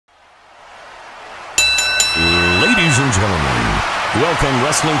Welcome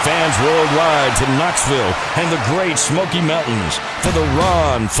wrestling fans worldwide to Knoxville and the Great Smoky Mountains for the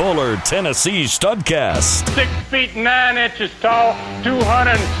Ron Fuller Tennessee Studcast. 6 feet 9 inches tall,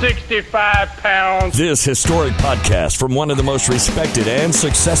 265 pounds. This historic podcast from one of the most respected and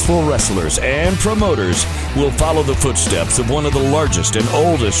successful wrestlers and promoters will follow the footsteps of one of the largest and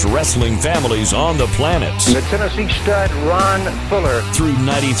oldest wrestling families on the planet. The Tennessee stud, Ron Fuller. Through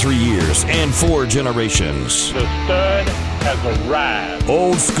 93 years and 4 generations. The stud has arrived.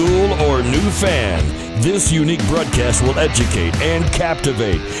 Old school or new fan, this unique broadcast will educate and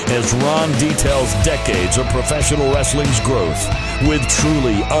captivate as Ron details decades of professional wrestling's growth with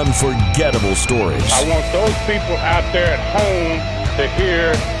truly unforgettable stories. I want those people out there at home to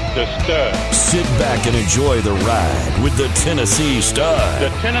hear the stud. Sit back and enjoy the ride with the Tennessee Stud. The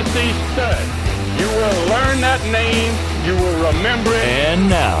Tennessee stud. You will learn that name. You will remember it. And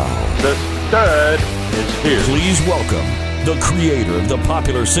now, the stud is here. Please welcome the creator of the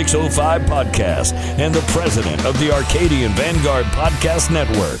popular 605 podcast and the president of the Arcadian Vanguard podcast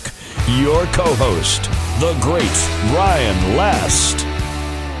network, your co-host, the great Ryan Last.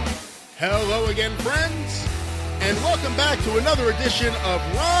 Hello again, friends, and welcome back to another edition of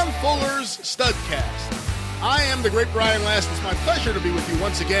Ron Fuller's Studcast. I am the great Brian Last. It's my pleasure to be with you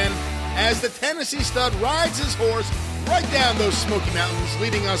once again as the Tennessee Stud rides his horse right down those Smoky Mountains,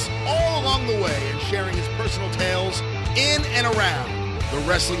 leading us all along the way and sharing his personal tales in and around the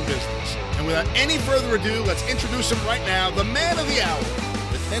wrestling business. And without any further ado, let's introduce him right now, the man of the hour,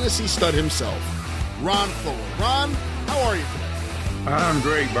 the Tennessee Stud himself, Ron Fuller. Ron, how are you today? I'm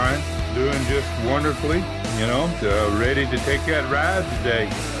great, Brian. Doing just wonderfully, ready to take that ride today.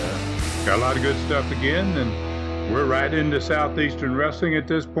 Got a lot of good stuff again, and we're right into Southeastern Wrestling at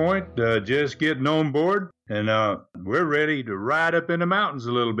this point, just getting on board, and we're ready to ride up in the mountains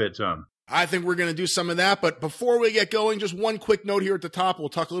a little bit, son. I think we're going to do some of that, but before we get going, just one quick note here at the top. We'll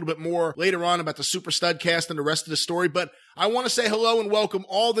talk a little bit more later on about the Super Studcast and the rest of the story, but I want to say hello and welcome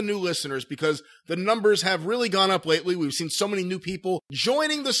all the new listeners because the numbers have really gone up lately. We've seen so many new people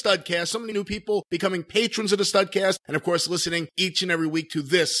joining the Studcast, so many new people becoming patrons of the Studcast, and of course listening each and every week to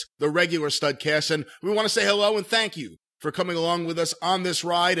this, the regular Studcast, and we want to say hello and thank you for coming along with us on this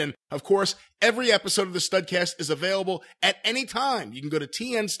ride. And of course, every episode of the Studcast is available at any time. You can go to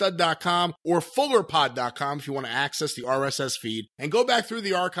tnstud.com or fullerpod.com if you want to access the RSS feed and go back through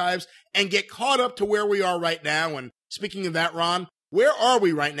the archives and get caught up to where we are right now. And speaking of that, Ron, where are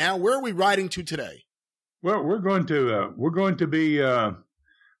we right now? Where are we riding to today? Well, we're in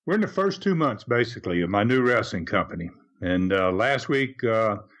the first 2 months basically of my new wrestling company. And last week,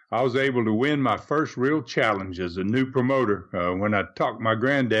 I was able to win my first real challenge as a new promoter when I talked my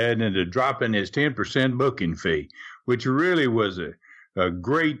granddad into dropping his 10% booking fee, which really was a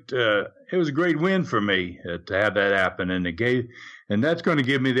great win for me to have that happen. And that's going to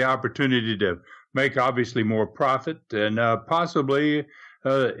give me the opportunity to make obviously more profit and possibly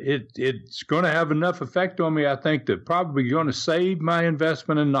it's going to have enough effect on me, I think, that probably going to save my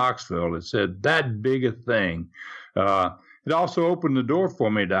investment in Knoxville. It's that big a thing. It also opened the door for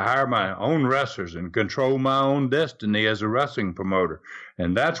me to hire my own wrestlers and control my own destiny as a wrestling promoter.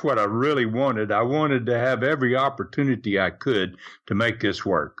 And that's what I really wanted. I wanted to have every opportunity I could to make this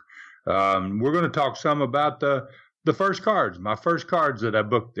work. We're going to talk some about the first cards, my first cards that I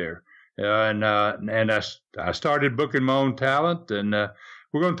booked there. And I started booking my own talent. And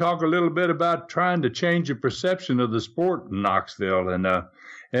we're going to talk a little bit about trying to change the perception of the sport in Knoxville. And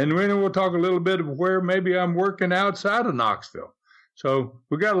then we'll talk a little bit of where maybe I'm working outside of Knoxville. So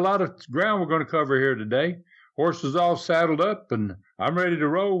we got a lot of ground we're going to cover here today. Horses all saddled up, and I'm ready to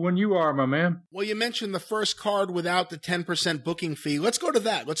roll when you are, my man. Well, you mentioned the first card without the 10% booking fee. Let's go to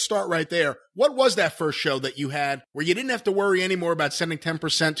that. Let's start right there. What was that first show that you had where you didn't have to worry anymore about sending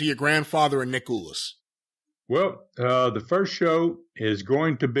 10% to your grandfather and Nick Goulas? Well, the first show is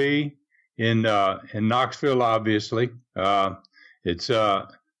going to be in Knoxville, obviously. It's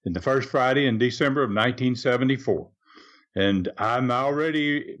in the first Friday in December of 1974. And I'm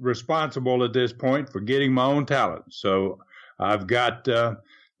already responsible at this point for getting my own talent. So I've got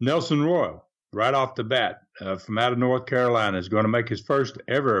Nelson Royal right off the bat from out of North Carolina is going to make his first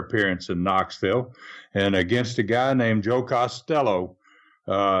ever appearance in Knoxville and against a guy named Joe Costello.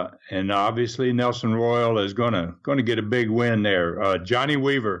 And obviously Nelson Royal is going to get a big win there. Johnny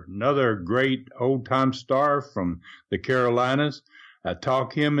Weaver, another great old-time star from the Carolinas. I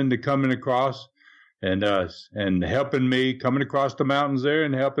talk him into coming across and helping me coming across the mountains there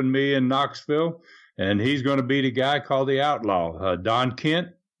and helping me in Knoxville. And he's going to beat a guy called the Outlaw, Don Kent,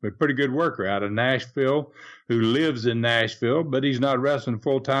 a pretty good worker out of Nashville who lives in Nashville, but he's not wrestling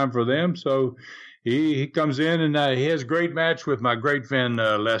full time for them. So he comes in and he has a great match with my great friend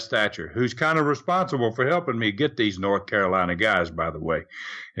Les Thatcher, who's kind of responsible for helping me get these North Carolina guys, by the way.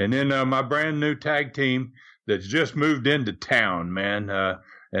 And then my brand new tag team that's just moved into town, man,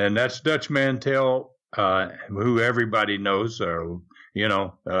 and that's Dutch Mantell, who everybody knows, the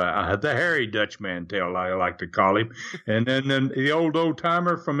hairy Dutch Mantell, I like to call him. And then the old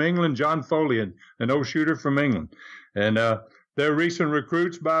timer from England, John Foley, an old shooter from England. And they're recent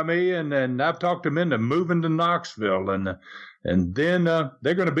recruits by me, and I've talked them into moving to Knoxville. And then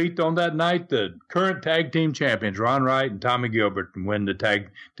they're going to beat on that night the current tag team champions, Ron Wright and Tommy Gilbert, and win the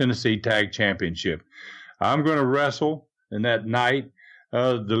Tennessee Tag Championship. I'm going to wrestle in that night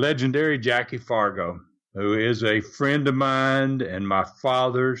the legendary Jackie Fargo, who is a friend of mine and my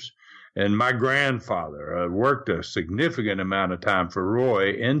father's and my grandfather. Worked a significant amount of time for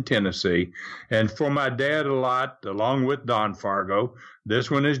Roy in Tennessee and for my dad a lot, along with Don Fargo.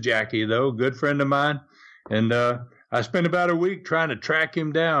 This one is Jackie, though, good friend of mine. And I spent about a week trying to track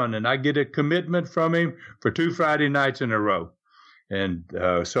him down, and I get a commitment from him for 2 Friday nights in a row. And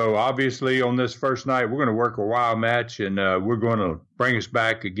so obviously on this first night, we're going to work a wild match, and we're going to bring us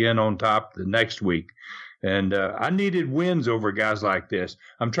back again on top the next week. And I needed wins over guys like this.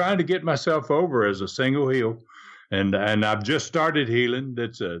 I'm trying to get myself over as a single heel, and I've just started healing.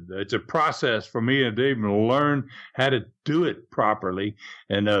 It's a process for me to even learn how to do it properly.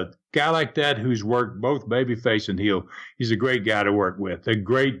 And a guy like that who's worked both babyface and heel, he's a great guy to work with, a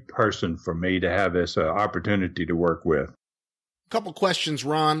great person for me to have this opportunity to work with. Couple questions,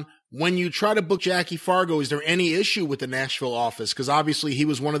 Ron. When you try to book Jackie Fargo, is there any issue with the Nashville office? Because obviously he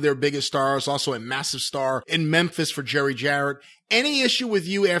was one of their biggest stars, also a massive star in Memphis for Jerry Jarrett. Any issue with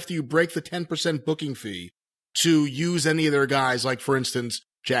you after you break the 10% booking fee to use any of their guys, like, for instance,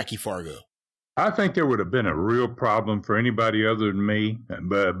 Jackie Fargo? I think there would have been a real problem for anybody other than me.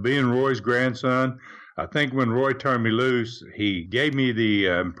 But being Roy's grandson, I think when Roy turned me loose, he gave me the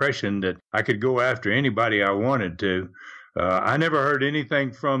impression that I could go after anybody I wanted to. I never heard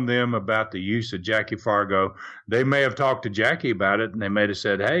anything from them about the use of Jackie Fargo. They may have talked to Jackie about it, and they may have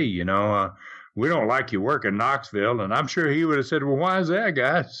said, hey, we don't like you working Knoxville. And I'm sure he would have said, well, why is that,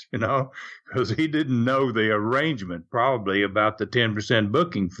 guys? Because he didn't know the arrangement probably about the 10%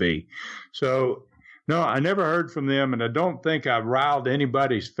 booking fee. So, no, I never heard from them, and I don't think I ruffled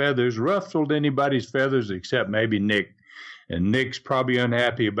anybody's feathers except maybe Nick. And Nick's probably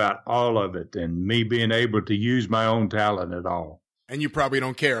unhappy about all of it and me being able to use my own talent at all. And you probably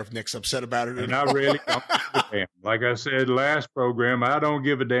don't care if Nick's upset about it. And I really don't give a damn. Like I said last program, I don't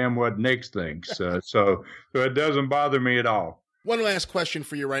give a damn what Nick thinks. So it doesn't bother me at all. One last question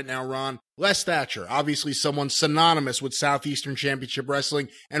for you right now, Ron. Les Thatcher, obviously someone synonymous with Southeastern Championship Wrestling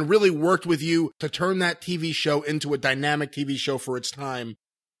and really worked with you to turn that TV show into a dynamic TV show for its time.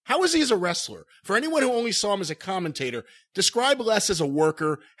 How is he as a wrestler? For anyone who only saw him as a commentator, describe Les as a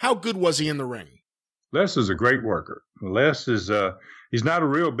worker. How good was he in the ring? Les is a great worker. Les is he's not a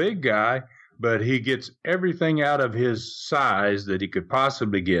real big guy, but he gets everything out of his size that he could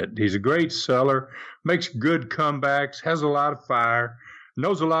possibly get. He's a great seller, makes good comebacks, has a lot of fire,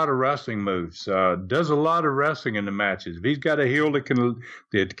 knows a lot of wrestling moves, does a lot of wrestling in the matches. If he's got a heel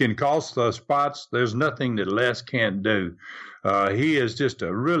that can cost the spots, there's nothing that Les can't do. He is just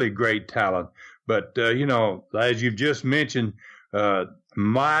a really great talent. But, as you've just mentioned,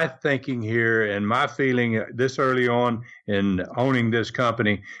 my thinking here and my feeling this early on in owning this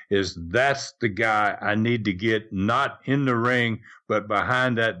company is that's the guy I need to get not in the ring, but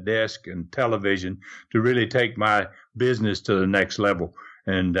behind that desk and television to really take my business to the next level.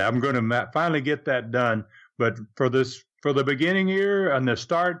 And I'm going to finally get that done. But for the beginning here and the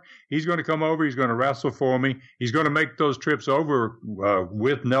start, he's going to come over. He's going to wrestle for me. He's going to make those trips over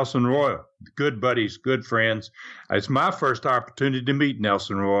with Nelson Royal. Good buddies, good friends. It's my first opportunity to meet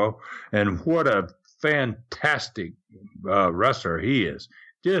Nelson Royal, and what a fantastic wrestler he is.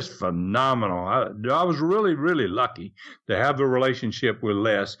 Just phenomenal. I was really, really lucky to have the relationship with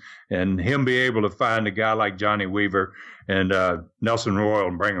Les and him be able to find a guy like Johnny Weaver and Nelson Royal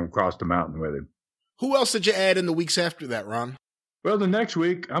and bring him across the mountain with him. Who else did you add in the weeks after that, Ron? Well, the next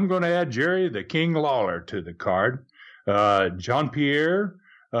week, I'm going to add Jerry the King Lawler to the card. John Pierre,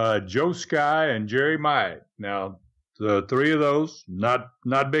 Joe Sky, and Jerry Myatt. Now, the three of those, not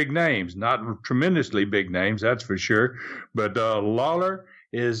big names, not tremendously big names, that's for sure. But Lawler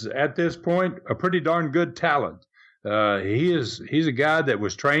is, at this point, a pretty darn good talent. He's a guy that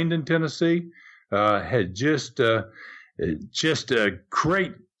was trained in Tennessee, had just a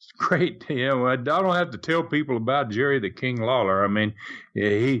great great. I don't have to tell people about Jerry the King Lawler. I mean,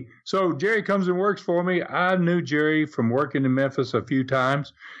 so Jerry comes and works for me. I knew Jerry from working in Memphis a few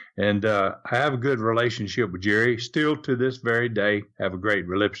times, and I have a good relationship with Jerry. Still to this very day, have a great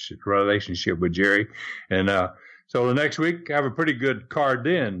relationship with Jerry. And so the next week, I have a pretty good card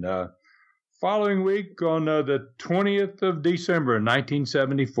then. Following week, on the 20th of December,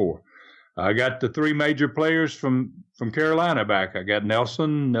 1974, I got the three major players from Carolina back. I got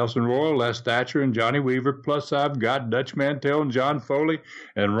Nelson Royal, Les Thatcher, and Johnny Weaver. Plus, I've got Dutch Mantell and John Foley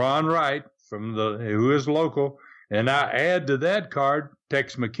and Ron Wright who is local. And I add to that card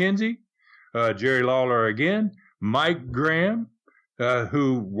Tex McKenzie, Jerry Lawler again, Mike Graham,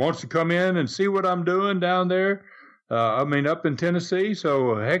 who wants to come in and see what I'm doing down there. Up in Tennessee.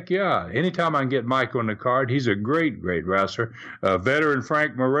 So, heck yeah. Anytime I can get Mike on the card, he's a great, great wrestler. Veteran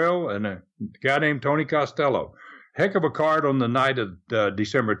Frank Morrell and a guy named Tony Costello. Heck of a card on the night of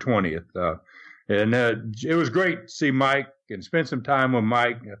December 20th. It was great to see Mike and spend some time with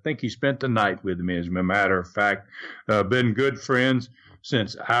Mike. I think he spent the night with me, as a matter of fact. Been good friends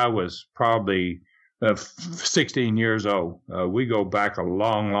since I was probably 16 years old. We go back a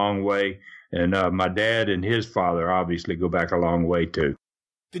long, long way. And my dad and his father obviously go back a long way, too.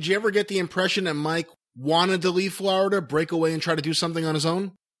 Did you ever get the impression that Mike wanted to leave Florida, break away, and try to do something on his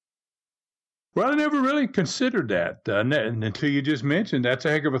own? Well, I never really considered that until you just mentioned. That's a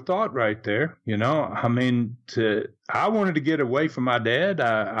heck of a thought right there. I wanted to get away from my dad.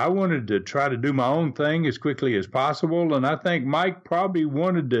 I wanted to try to do my own thing as quickly as possible. And I think Mike probably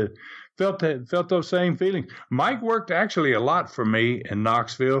felt those same feelings. Mike worked actually a lot for me in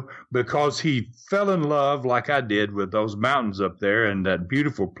Knoxville because he fell in love, like I did, with those mountains up there and that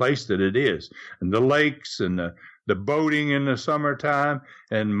beautiful place that it is, and the lakes and the boating in the summertime.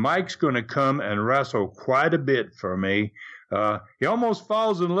 And Mike's going to come and wrestle quite a bit for me. He almost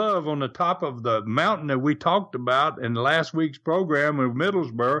falls in love on the top of the mountain that we talked about in last week's program in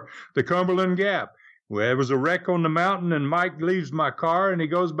Middlesboro, the Cumberland Gap. Well, there was a wreck on the mountain, and Mike leaves my car, and he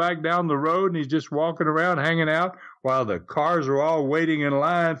goes back down the road, and he's just walking around, hanging out, while the cars are all waiting in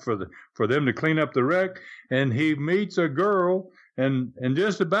line for them to clean up the wreck. And he meets a girl and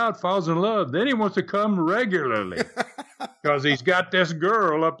just about falls in love. Then he wants to come regularly because he's got this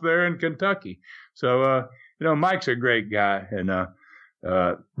girl up there in Kentucky. So, Mike's a great guy and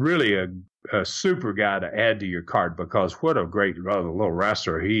really a super guy to add to your card, because what a great little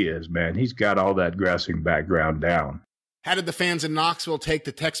wrestler he is, man. He's got all that wrestling background down. How did the fans in Knoxville take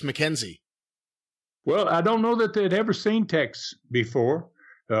to Tex McKenzie? Well, I don't know that they'd ever seen Tex before,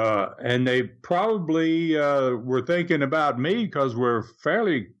 and they probably were thinking about me because we're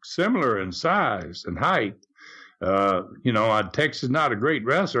fairly similar in size and height. Tex is not a great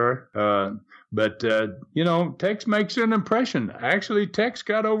wrestler, but Tex makes an impression. Actually, Tex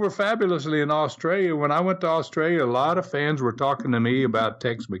got over fabulously in Australia. When I went to Australia, a lot of fans were talking to me about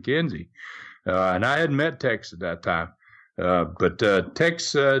Tex McKenzie, and I hadn't met Tex at that time. But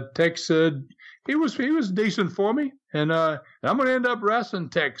Tex, he was decent for me, and I'm going to end up wrestling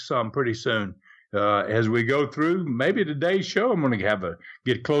Tex some pretty soon. As we go through, maybe today's show, I'm going to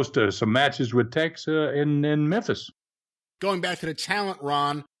get close to some matches with Tex in Memphis. Going back to the talent,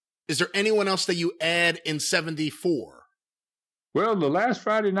 Ron, is there anyone else that you add in 74? Well, the last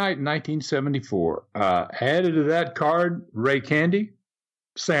Friday night in 1974, added to that card Ray Candy,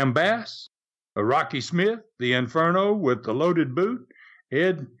 Sam Bass, Rocky Smith, the Inferno with the loaded boot,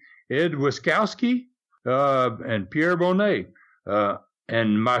 Ed Wiskowski, and Pierre Bonet.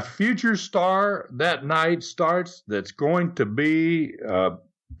 And my future star that night that's going to be a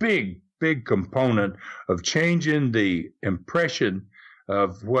big, big component of changing the impression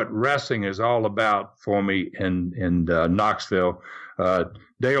of what wrestling is all about for me in Knoxville.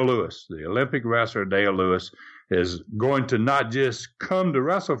 Dale Lewis, the Olympic wrestler Dale Lewis, is going to not just come to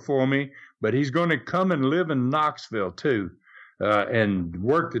wrestle for me, but he's going to come and live in Knoxville too. And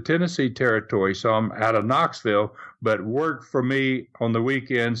work the Tennessee territory some out of Knoxville, but work for me on the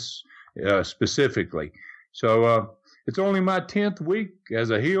weekends specifically. So it's only my 10th week as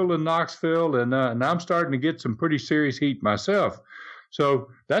a heel in Knoxville, and I'm starting to get some pretty serious heat myself. So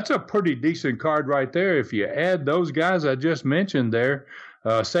that's a pretty decent card right there. If you add those guys I just mentioned there,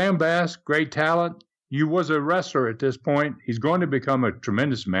 Sam Bass, great talent. He was a wrestler at this point. He's going to become a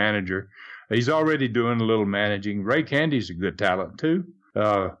tremendous manager. He's already doing a little managing. Ray Candy's a good talent, too.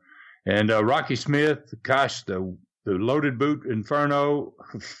 And Rocky Smith, gosh, the loaded boot Inferno,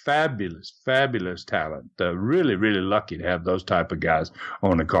 fabulous, fabulous talent. Really, really lucky to have those type of guys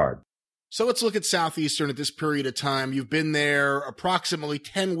on the card. So let's look at Southeastern at this period of time. You've been there approximately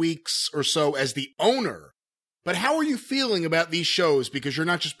 10 weeks or so as the owner But how are you feeling about these shows? Because you're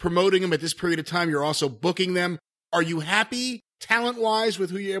not just promoting them at this period of time, you're also booking them. Are you happy talent-wise with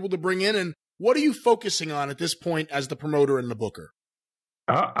who you're able to bring in? And what are you focusing on at this point as the promoter and the booker?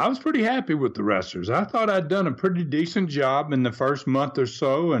 I was pretty happy with the wrestlers. I thought I'd done a pretty decent job in the first month or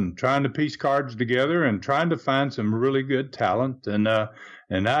so and trying to piece cards together and trying to find some really good talent. And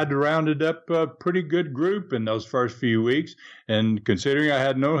I'd rounded up a pretty good group in those first few weeks. And considering I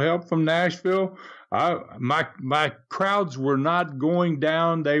had no help from Nashville, my crowds were not going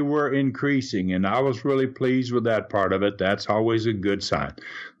down. They were increasing. And I was really pleased with that part of it. That's always a good sign.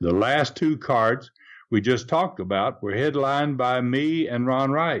 The last two cards we just talked about were headlined by me and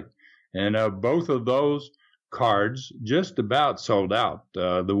Ron Wright. And both of those cards just about sold out.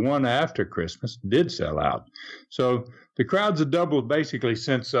 The one after Christmas did sell out. So the crowds have doubled basically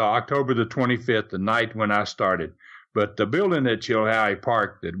since October the 25th, the night when I started. But the building at Chilhowie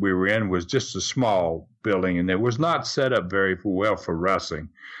Park that we were in was just a small building, and it was not set up very well for wrestling.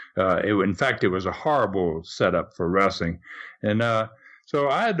 In fact, it was a horrible setup for wrestling. And so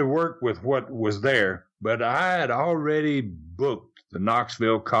I had to work with what was there, but I had already booked the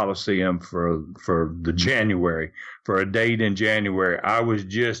Knoxville Coliseum for the January, for a date in January. I was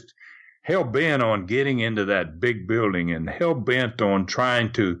just hell-bent on getting into that big building and hell-bent on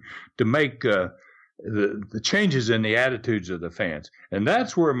trying to make the changes in the attitudes of the fans. And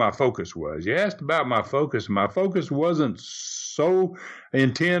that's where my focus was. You asked about my focus. My focus wasn't so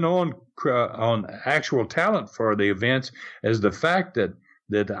intent on actual talent for the events as the fact that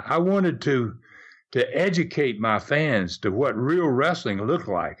I wanted to educate my fans to what real wrestling looked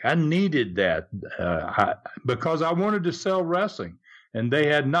like. I needed that because I wanted to sell wrestling, and they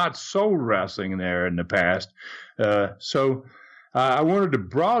had not sold wrestling there in the past. So I wanted to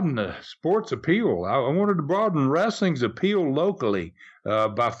broaden the sports appeal. I wanted to broaden wrestling's appeal locally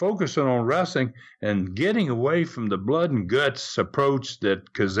by focusing on wrestling and getting away from the blood and guts approach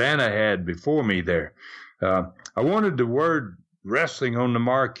that Kazana had before me there. I wanted the word wrestling on the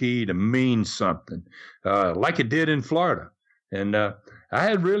marquee to mean something, like it did in Florida. And I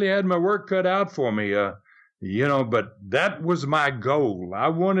had really had my work cut out for me, but that was my goal. I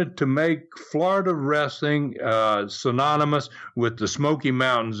wanted to make Florida wrestling synonymous with the Smoky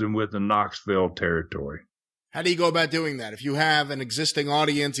Mountains and with the Knoxville territory. How do you go about doing that? If you have an existing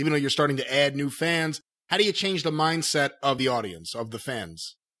audience, even though you're starting to add new fans, how do you change the mindset of the audience, of the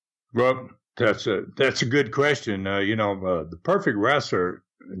fans? Well, that's a good question. The perfect wrestler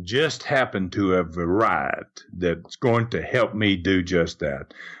just happened to have arrived that's going to help me do just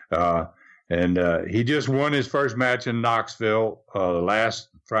that. And he just won his first match in Knoxville last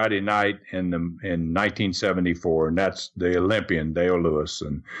Friday night in 1974, and that's the Olympian Dale Lewis.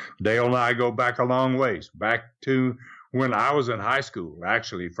 And Dale and I go back a long ways, back to when I was in high school.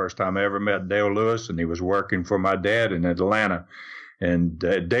 Actually, first time I ever met Dale Lewis, and he was working for my dad in Atlanta. And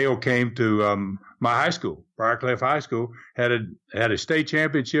Dale came to my high school, Briarcliff High School, had a state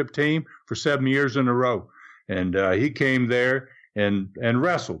championship team for 7 years in a row, and he came there and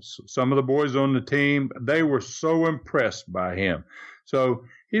wrestled. Some of the boys on the team, they were so impressed by him. So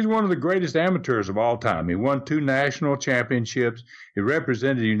he's one of the greatest amateurs of all time. He won 2 national championships. He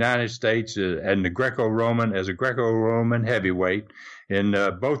represented the United States as a Greco-Roman heavyweight in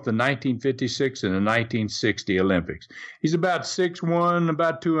both the 1956 and the 1960 Olympics. He's about 6'1",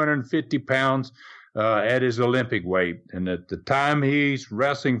 about 250 pounds at his Olympic weight. And at the time he's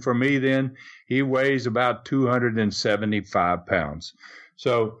wrestling for me then, he weighs about 275 pounds.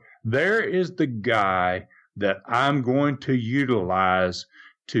 So there is the guy that I'm going to utilize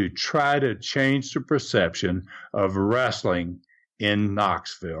to try to change the perception of wrestling in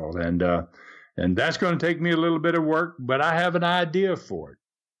Knoxville. And that's going to take me a little bit of work, but I have an idea for it.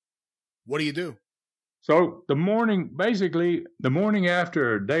 What do you do? So the morning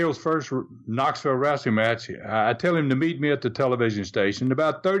after Dale's first Knoxville wrestling match, I tell him to meet me at the television station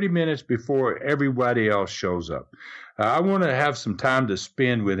about 30 minutes before everybody else shows up. I want to have some time to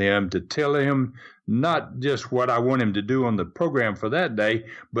spend with him to tell him not just what I want him to do on the program for that day,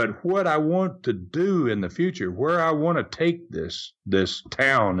 but what I want to do in the future, where I want to take this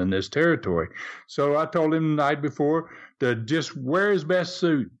town and this territory. So I told him the night before to just wear his best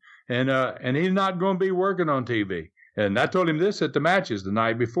suit. And he's not going to be working on TV. And I told him this at the matches the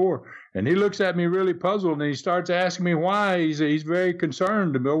night before. And he looks at me really puzzled, and he starts asking me why. He's very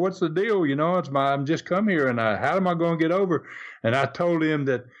concerned. Well, what's the deal? I'm just come here, and how am I going to get over? And I told him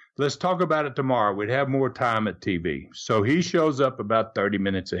that let's talk about it tomorrow. We'd have more time at TV. So he shows up about 30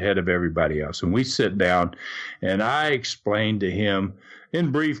 minutes ahead of everybody else. And we sit down, and I explain to him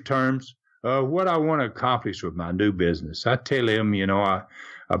in brief terms what I want to accomplish with my new business. I tell him,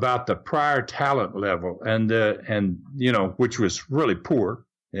 about the prior talent level and which was really poor.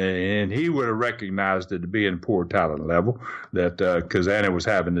 And he would have recognized it to be in poor talent level that Kazana was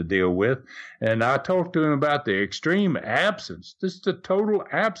having to deal with. And I talked to him about the extreme absence, just the total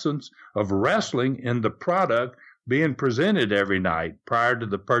absence of wrestling in the product being presented every night prior to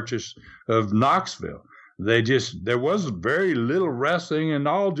the purchase of Knoxville. There was very little wrestling and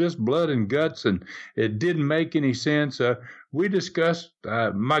all just blood and guts, and it didn't make any sense. We discussed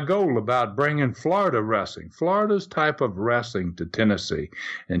my goal about bringing Florida's type of wrestling to Tennessee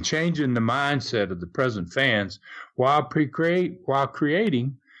and changing the mindset of the present fans while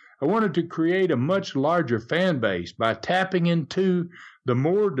creating. I wanted to create a much larger fan base by tapping into the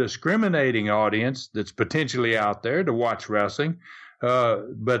more discriminating audience that's potentially out there to watch wrestling.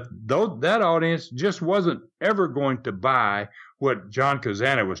 But that audience just wasn't ever going to buy what John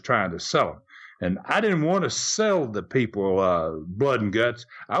Kazana was trying to sell them. And I didn't want to sell the people blood and guts.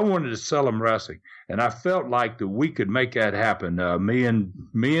 I wanted to sell them wrestling. And I felt like that we could make that happen, me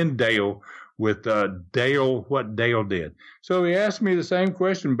and Dale, with what Dale did. So he asked me the same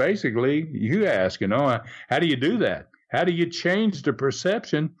question basically you asked, how do you do that? How do you change the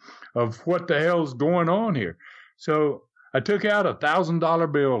perception of what the hell's going on here? So I took out a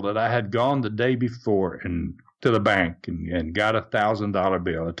 $1,000 bill that I had gone the day before and to the bank and got a $1,000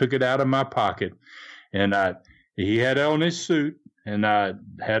 bill. I took it out of my pocket, and he had it on his suit, and I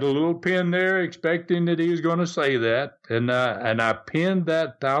had a little pin there expecting that he was going to say that, and I pinned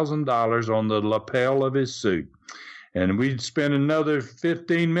that $1,000 on the lapel of his suit. And we'd spent another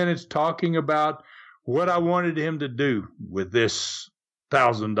 15 minutes talking about what I wanted him to do with this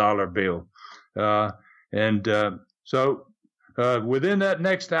 $1,000 bill. So within that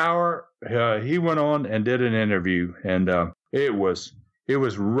next hour, he went on and did an interview, and it was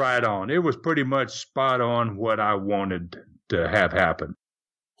right on. It was pretty much spot on what I wanted to have happen.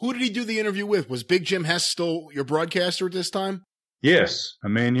 Who did he do the interview with? Was Big Jim Hess still your broadcaster at this time? Yes. I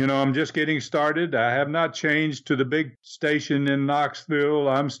mean, I'm just getting started. I have not changed to the big station in Knoxville.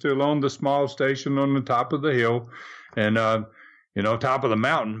 I'm still on the small station on the top of the hill, and top of the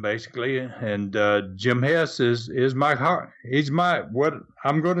mountain, basically. And Jim Hess is my heart. What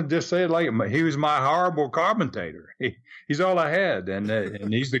I'm going to just say it like he was my horrible commentator. He's all I had,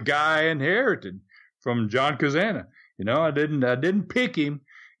 and he's the guy I inherited from John Kazana. I didn't pick him,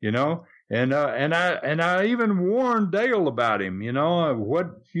 and I even warned Dale about him.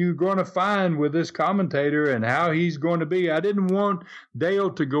 What you're going to find with this commentator and how he's going to be. I didn't want Dale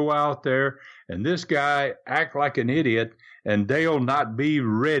to go out there and this guy act like an idiot, and Dale not be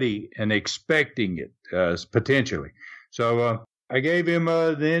ready and expecting it potentially. So I gave him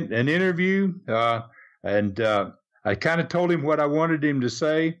an interview, and I kind of told him what I wanted him to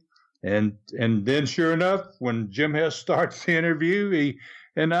say. And then sure enough, when Jim Hess starts the interview,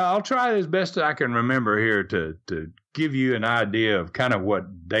 and I'll try as best I can remember here to give you an idea of kind of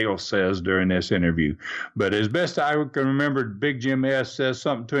what Dale says during this interview. But as best I can remember, Big Jim Hess says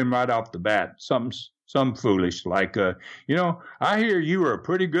something to him right off the bat, something foolish, like, I hear you were a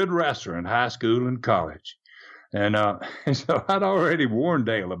pretty good wrestler in high school and college. And so I'd already warned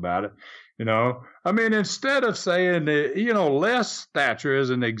Dale about it. I mean, instead of saying, Les Thatcher,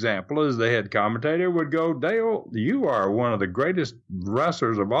 as an example, as the head commentator, would go, Dale, you are one of the greatest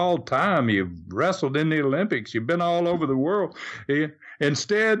wrestlers of all time. You've wrestled in the Olympics. You've been all over the world.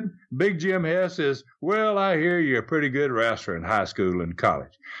 Instead, Big Jim Hess is, well, I hear you're a pretty good wrestler in high school and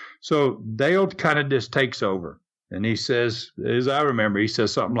college. So Dale kind of just takes over. And he says, as I remember, he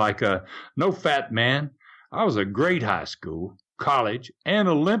says something like, no, fat man, I was a great high school, college, and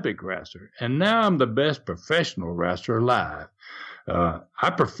Olympic wrestler, and now I'm the best professional wrestler alive. I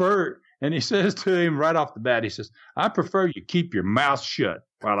prefer, and he says to him right off the bat, he says, I prefer you keep your mouth shut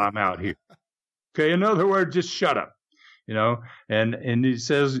while I'm out here. Okay, in other words, just shut up, and he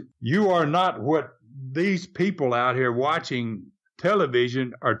says, you are not what these people out here watching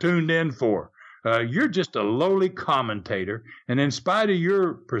television are tuned in for. You're just a lowly commentator, and in spite of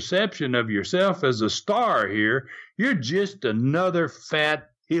your perception of yourself as a star here, you're just another fat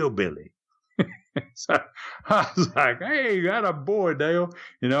hillbilly. So I was like, hey, you got a boy, Dale,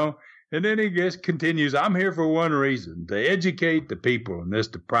 And then he just continues, I'm here for one reason, to educate the people in this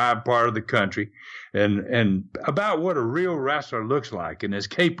deprived part of the country and about what a real wrestler looks like and is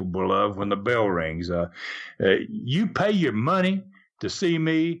capable of when the bell rings. You pay your money to see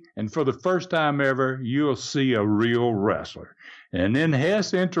me, and for the first time ever, you'll see a real wrestler. And then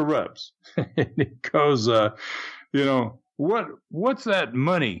Hess interrupts. And he goes, what's that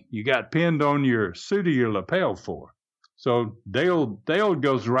money you got pinned on your suit of your lapel for? So Dale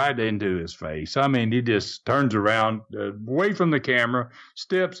goes right into his face. I mean, he just turns around, away from the camera,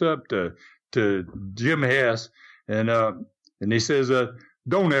 steps up to Jim Hess, and he says,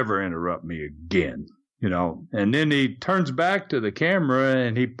 "Don't ever interrupt me again." And then he turns back to the camera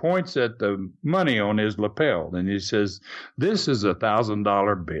and he points at the money on his lapel and he says, "This is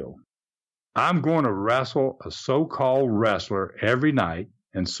 $1,000 bill. I'm going to wrestle a so-called wrestler every night,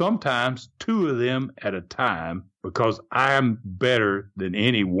 and sometimes 2 of them at a time, because I'm better than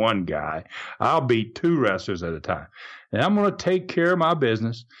any one guy. I'll beat 2 wrestlers at a time. And I'm going to take care of my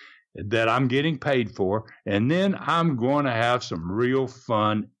business that I'm getting paid for, and then I'm going to have some real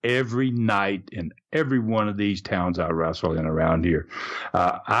fun every night in every one of these towns I wrestle in around here.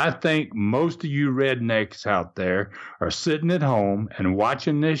 I think most of you rednecks out there are sitting at home and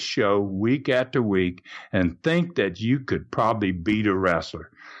watching this show week after week and think that you could probably beat a wrestler.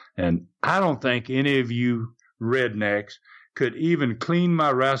 And I don't think any of you rednecks could even clean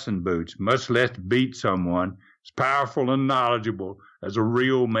my wrestling boots, much less beat someone as powerful and knowledgeable as a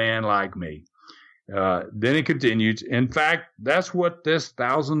real man like me." Then it continues. "In fact, that's what this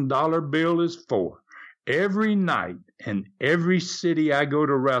 $1,000 bill is for. Every night in every city I go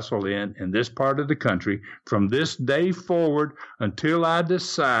to wrestle in this part of the country, from this day forward until I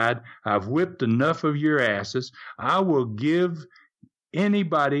decide I've whipped enough of your asses, I will give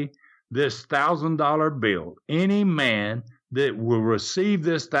anybody this $1,000 bill, any man that will receive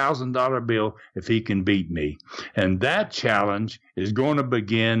this $1,000 bill if he can beat me. And that challenge is going to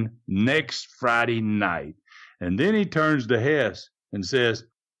begin next Friday night." And then he turns to Hess and says,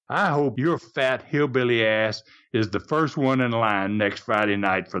 "I hope your fat hillbilly ass is the first one in line next Friday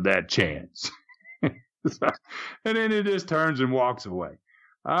night for that chance." And then he just turns and walks away.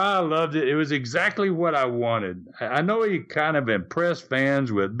 I loved it. It was exactly what I wanted. I know he kind of impressed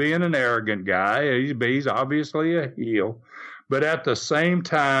fans with being an arrogant guy. He's obviously a heel. But at the same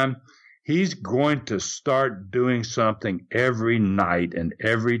time, he's going to start doing something every night in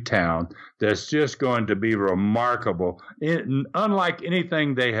every town that's just going to be remarkable, unlike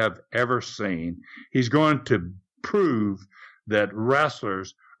anything they have ever seen. He's going to prove that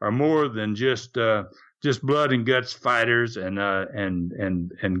wrestlers are more than just blood and guts fighters and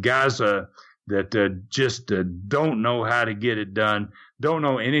guys that just don't know how to get it done, don't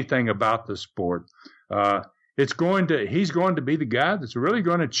know anything about the sport. He's going to be the guy that's really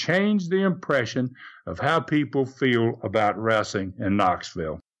going to change the impression of how people feel about wrestling in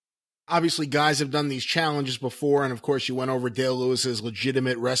Knoxville. Obviously, guys have done these challenges before, and of course, you went over Dale Lewis's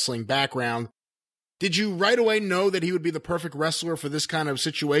legitimate wrestling background. Did you right away know that he would be the perfect wrestler for this kind of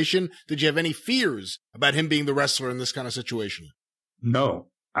situation? Did you have any fears about him being the wrestler in this kind of situation? No,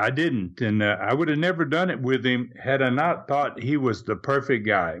 I didn't. And I would have never done it with him had I not thought he was the perfect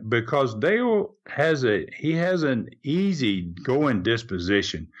guy, because Dale has an easy going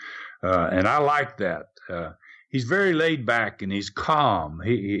disposition. And I like that. He's very laid back and he's calm.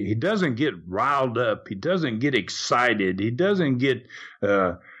 He doesn't get riled up. He doesn't get excited. He doesn't get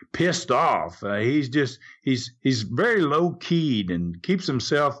pissed off. He's very low keyed and keeps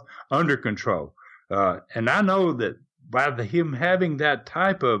himself under control. And I know that by him having that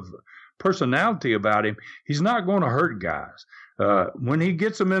type of personality about him, he's not going to hurt guys. When he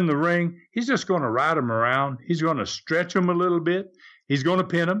gets them in the ring, he's just going to ride them around. He's going to stretch them a little bit. He's going to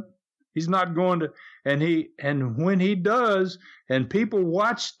pin them. He's not going to, and when he does, and people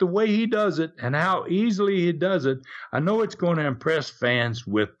watch the way he does it and how easily he does it, I know it's going to impress fans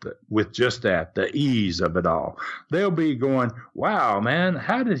with just that, the ease of it all. They'll be going, "Wow, man,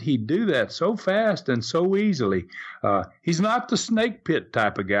 how did he do that so fast and so easily?" He's not the snake pit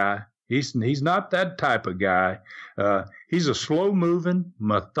type of guy. He's not that type of guy. He's a slow-moving,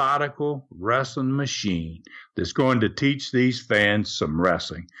 methodical wrestling machine that's going to teach these fans some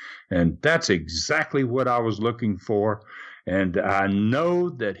wrestling. And that's exactly what I was looking for. And I know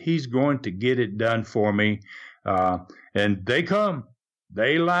that he's going to get it done for me. And they come.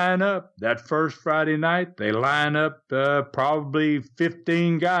 They line up that first Friday night. They line up probably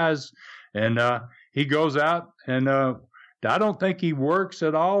 15 guys. And he goes out and I don't think he works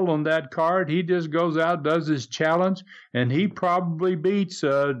at all on that card. He just goes out, does his challenge, and he probably beats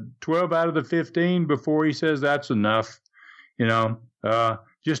 12 out of the 15 before he says that's enough.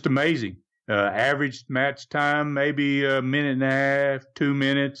 Just amazing. Average match time, maybe a minute and a half, 2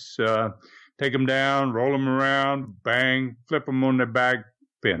 minutes. Take them down, roll them around, bang, flip them on their back,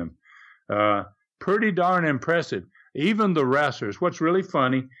 pin them. Pretty darn impressive. Even the wrestlers. What's really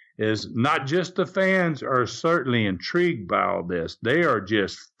funny is not just the fans are certainly intrigued by all this. They are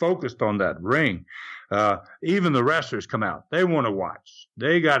just focused on that ring. Even the wrestlers come out. They want to watch.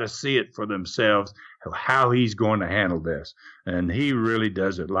 They got to see it for themselves, how he's going to handle this. And he really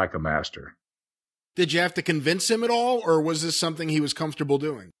does it like a master. Did you have to convince him at all, or was this something he was comfortable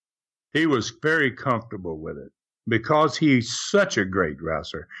doing? He was very comfortable with it because he's such a great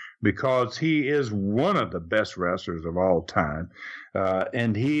wrestler, because he is one of the best wrestlers of all time.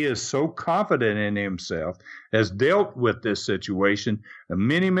 And he is so confident in himself, has dealt with this situation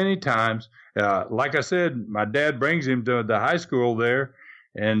many, many times. Like I said, my dad brings him to the high school there,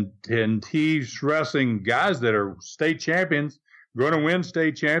 and he's wrestling guys that are state champions, going to win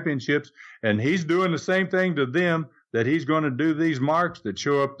state championships, and he's doing the same thing to them that he's going to do these marks that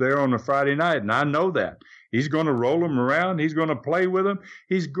show up there on a Friday night. And I know that. He's going to roll them around. He's going to play with them.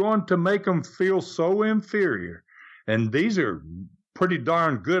 He's going to make them feel so inferior. And these are pretty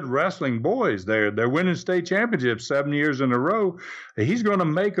darn good wrestling boys. They're winning state championships 7 years in a row. He's going to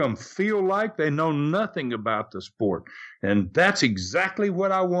make them feel like they know nothing about the sport. And that's exactly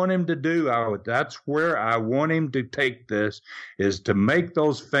what I want him to do. That's where I want him to take this, is to make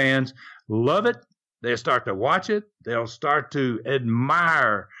those fans love it. They'll start to watch it. They'll start to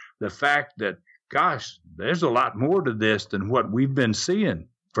admire the fact that, gosh, there's a lot more to this than what we've been seeing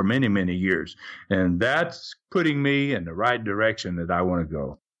for many, many years. And that's putting me in the right direction that I want to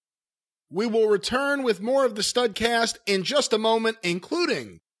go. We will return with more of the Studcast in just a moment,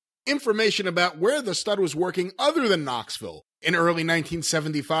 including information about where the stud was working other than Knoxville in early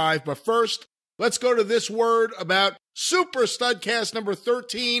 1975. But first, let's go to this word about Super Studcast number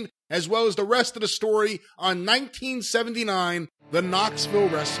 13, as well as the rest of the story on 1979, the Knoxville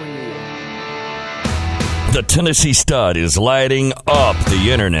Wrestling War. The Tennessee Stud is lighting up the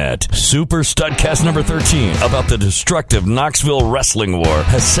internet. Super Studcast number 13 about the destructive Knoxville Wrestling War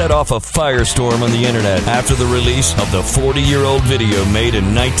has set off a firestorm on the internet after the release of the 40-year-old video made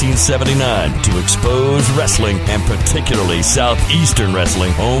in 1979 to expose wrestling, and particularly Southeastern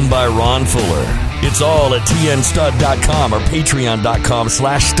wrestling, owned by Ron Fuller. It's all at tnstud.com or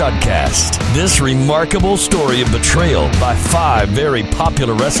patreon.com/studcast. This remarkable story of betrayal by 5 very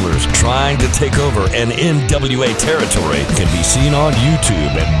popular wrestlers trying to take over an NWA territory can be seen on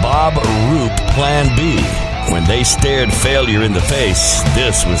YouTube at Bob Roop Plan B. When they stared failure in the face,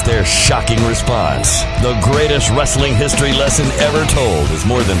 this was their shocking response. The greatest wrestling history lesson ever told is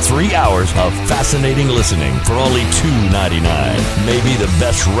more than 3 hours of fascinating listening for only $2.99. Maybe the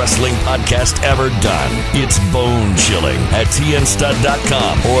best wrestling podcast ever done. It's bone-chilling at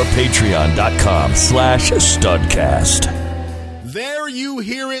tnstud.com or patreon.com/studcast. There you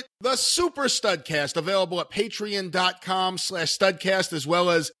hear it, the Super Studcast, available at patreon.com/studcast, as well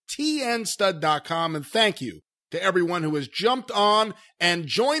as tnstud.com. And thank you to everyone who has jumped on and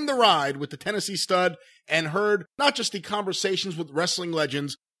joined the ride with the Tennessee Stud and heard not just the conversations with wrestling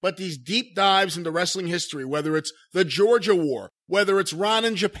legends, but these deep dives into wrestling history, whether it's the Georgia War, whether it's Ron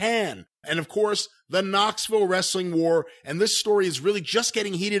in Japan, and of course, the Knoxville Wrestling War. And this story is really just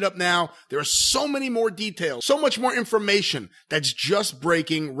getting heated up now. There are so many more details, so much more information that's just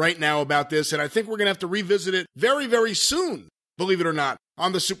breaking right now about this. And I think we're going to have to revisit it very, very soon, believe it or not,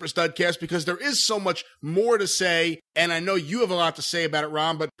 on the Super Studcast, because there is so much more to say. And I know you have a lot to say about it,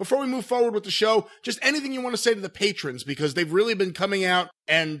 Ron. But before we move forward with the show, just anything you want to say to the patrons, because they've really been coming out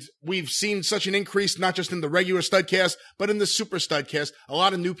and we've seen such an increase, not just in the regular Studcast, but in the Super Studcast. A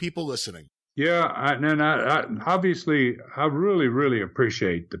lot of new people listening. Yeah, I obviously, I really, really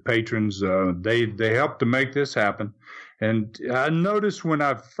appreciate the patrons. They helped to make this happen. And I noticed when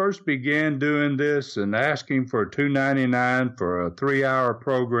I first began doing this and asking for $2.99 for a 3-hour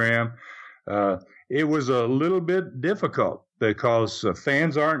program, it was a little bit difficult because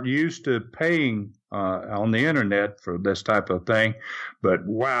fans aren't used to paying on the internet for this type of thing. But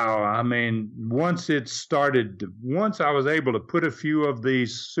wow, I mean, once I was able to put a few of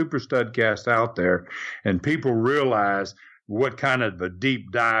these Super Studcasts out there and people realize what kind of a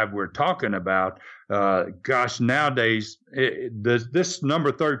deep dive we're talking about, gosh, nowadays, this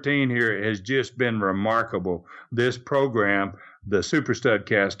number 13 here has just been remarkable. This program, the Super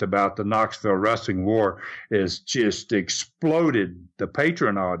Studcast about the Knoxville Wrestling War, is just exploded the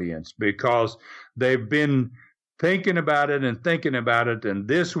patron audience because they've been thinking about it, and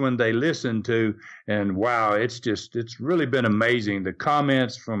this one they listened to, and wow, it's really been amazing. The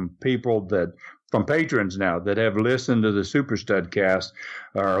comments from people from patrons now that have listened to the Super Studcast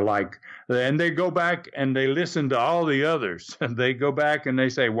are like, and they go back and they listen to all the others, and they go back and they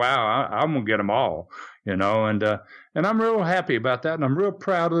say, wow, I'm going to get them all, and I'm real happy about that, and I'm real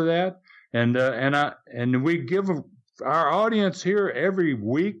proud of that. And we give our audience here every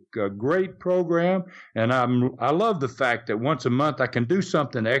week, a great program. And I love the fact that once a month I can do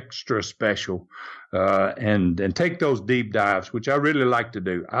something extra special and take those deep dives, which I really like to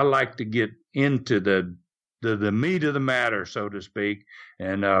do. I like to get into the meat of the matter, so to speak,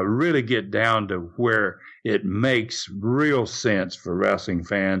 and really get down to where it makes real sense for wrestling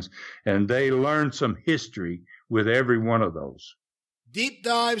fans. And they learn some history with every one of those. Deep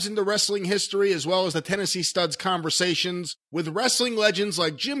dives into wrestling history, as well as the Tennessee Studs conversations with wrestling legends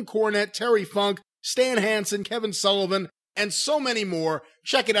like Jim Cornette, Terry Funk, Stan Hansen, Kevin Sullivan, and so many more.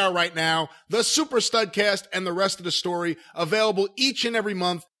 Check it out right now. The Super Studcast and the rest of the story available each and every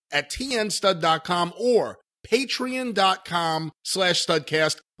month at tnstud.com or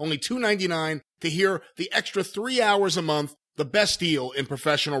patreon.com/studcast. Only $2.99 to hear the extra 3 hours a month. The best deal in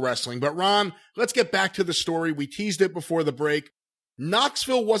professional wrestling. But Ron, let's get back to the story. We teased it before the break.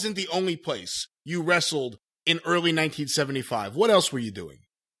 Knoxville wasn't the only place you wrestled in early 1975. What else were you doing?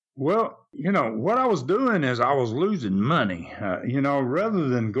 Well, what I was doing is I was losing money. Rather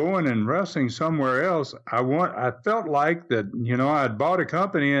than going and wrestling somewhere else, I felt like that, I'd bought a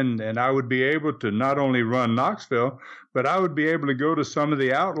company and I would be able to not only run Knoxville, but I would be able to go to some of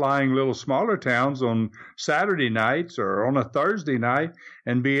the outlying little smaller towns on Saturday nights or on a Thursday night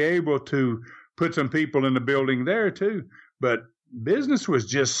and be able to put some people in the building there too. But business was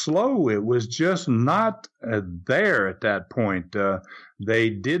just slow. It was just not there at that point. They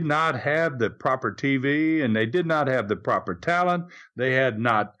did not have the proper TV and they did not have the proper talent. They had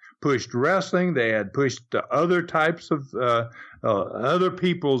not pushed wrestling. They had pushed other types of other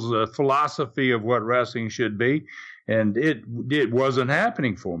people's philosophy of what wrestling should be. And it wasn't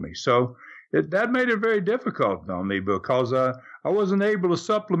happening for me. So that made it very difficult on me because I wasn't able to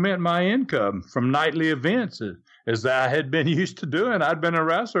supplement my income from nightly events as I had been used to doing. I'd been a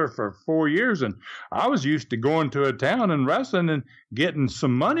wrestler for 4 years, and I was used to going to a town and wrestling and getting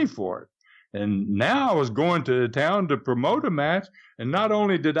some money for it. And now I was going to a town to promote a match, and not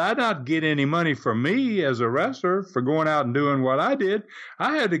only did I not get any money for me as a wrestler for going out and doing what I did,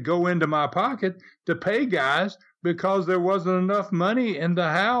 I had to go into my pocket to pay guys because there wasn't enough money in the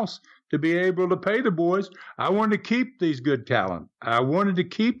house to be able to pay the boys. I wanted to keep these good talent. I wanted to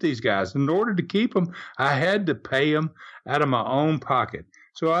keep these guys. In order to keep them, I had to pay them out of my own pocket.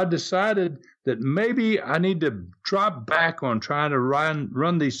 So I decided that maybe I need to drop back on trying to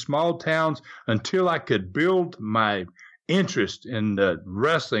run these small towns until I could build my interest in the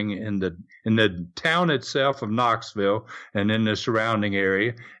wrestling in the town itself of Knoxville and in the surrounding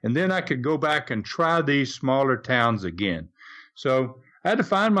area. And then I could go back and try these smaller towns again. So I had to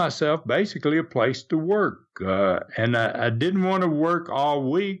find myself basically a place to work. And I didn't want to work all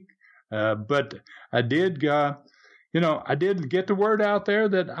week, but I did, I did get the word out there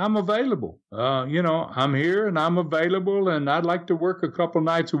that I'm available. I'm here and I'm available and I'd like to work a couple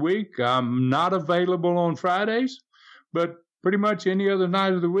nights a week. I'm not available on Fridays, but pretty much any other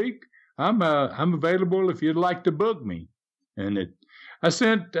night of the week, I'm available if you'd like to book me. And I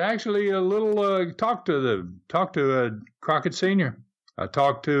sent actually a little talk to Crockett Sr. I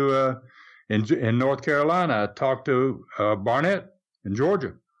talked to in North Carolina. I talked to Barnett in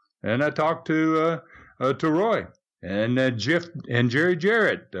Georgia, and I talked to Roy and Jeff and Jerry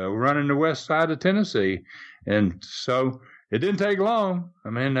Jarrett running the west side of Tennessee. And so it didn't take long. I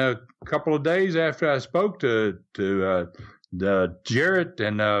mean, a couple of days after I spoke to Jarrett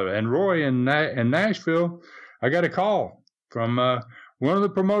and Roy in Nashville, I got a call from one of the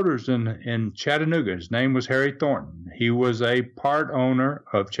promoters in Chattanooga. His name was Harry Thornton. He was a part owner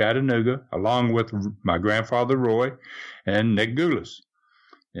of Chattanooga, along with my grandfather Roy and Nick Goulas.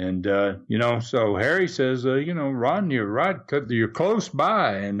 And, so Harry says, Ron, you're right. You're close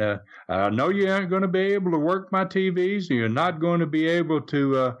by. And I know you aren't going to be able to work my TVs. You're not going to be able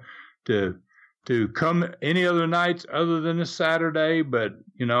to come any other nights other than a Saturday. But,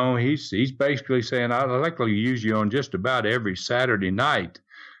 he's basically saying, I'd like to use you on just about every Saturday night.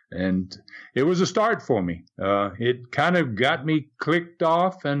 And it was a start for me. It kind of got me clicked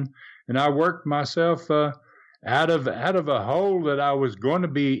off, and I worked myself out of a hole that I was going to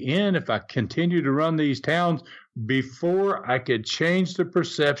be in if I continued to run these towns before I could change the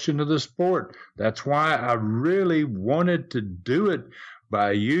perception of the sport. That's why I really wanted to do it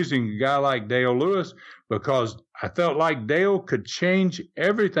by using a guy like Dale Lewis, because I felt like Dale could change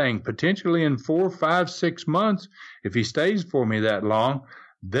everything potentially in 4, 5, 6 months. If he stays for me that long,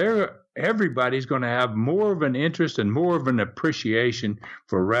 everybody's going to have more of an interest and more of an appreciation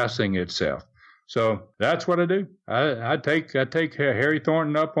for wrestling itself. So that's what I do. I take Harry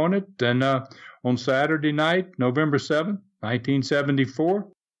Thornton up on it. And on Saturday night, November 7th, 1974,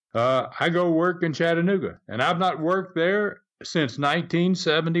 I go work in Chattanooga. And I've not worked there since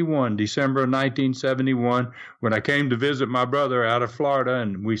 1971, December of 1971, when I came to visit my brother out of Florida,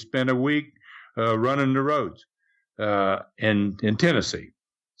 and we spent a week running the roads in Tennessee.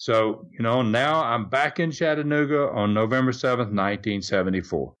 So, now I'm back in Chattanooga on November 7th,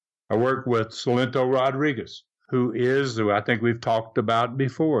 1974. I work with Salento Rodriguez, who I think we've talked about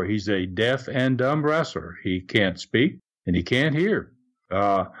before. He's a deaf and dumb wrestler. He can't speak and he can't hear.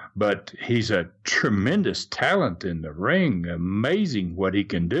 But he's a tremendous talent in the ring. Amazing what he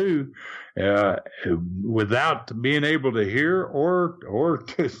can do without being able to hear or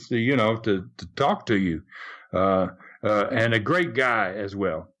to talk to you. And a great guy as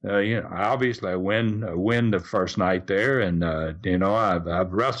well. Obviously I win the first night there, and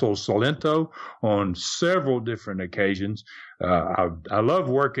I've wrestled Salento on several different occasions. I love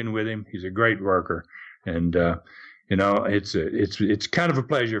working with him. He's a great worker, and it's kind of a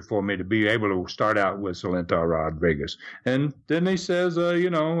pleasure for me to be able to start out with Salento Rodriguez. And then he says,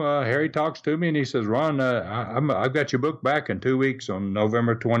 Harry talks to me and he says, Ron, I've got your book back in 2 weeks on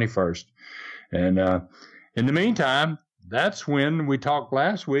November 21st. And in the meantime, that's when we talked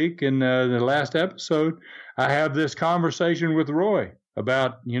last week in the last episode. I have this conversation with Roy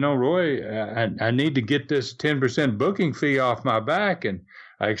about, Roy, I need to get this 10% booking fee off my back. And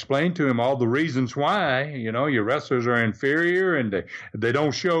I explained to him all the reasons why, your wrestlers are inferior and they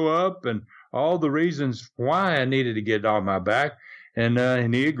don't show up, and all the reasons why I needed to get it off my back.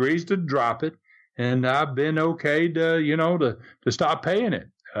 And he agrees to drop it. And I've been okay to stop paying it.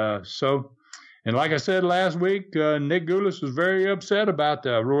 And like I said last week, Nick Goulas was very upset about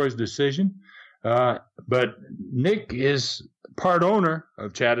Roy's decision. But Nick is part owner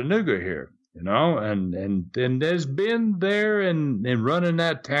of Chattanooga here, and has been there and running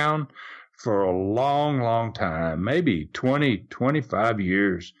that town for a long, long time, maybe 20, 25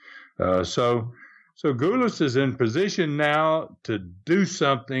 years. So Goulas is in position now to do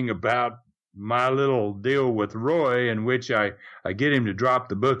something about my little deal with Roy, in which I get him to drop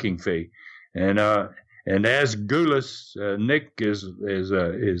the booking fee. And as Goulas, Nick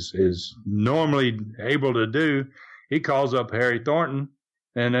is normally able to do, he calls up Harry Thornton,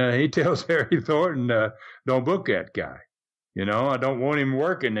 and he tells Harry Thornton, don't book that guy. I don't want him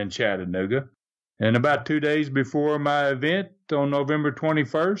working in Chattanooga. And about 2 days before my event on November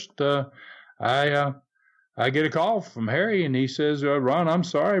 21st, I get a call from Harry, and he says, Ron, I'm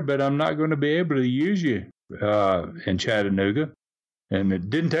sorry, but I'm not going to be able to use you in Chattanooga. And it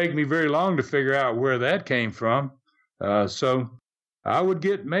didn't take me very long to figure out where that came from. So I would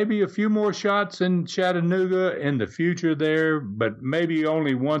get maybe a few more shots in Chattanooga in the future there, but maybe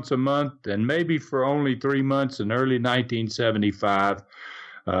only once a month, and maybe for only 3 months in early 1975.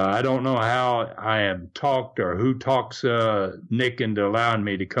 I don't know how I am talked or who talks Nick into allowing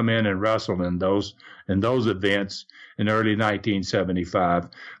me to come in and wrestle in those events in early 1975.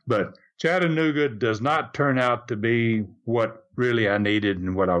 But Chattanooga does not turn out to be what really I needed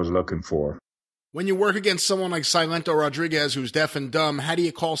and what I was looking for. When you work against someone like Salento Rodriguez, who's deaf and dumb, how do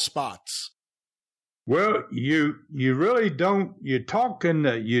you call spots? Well, you really don't. You talk and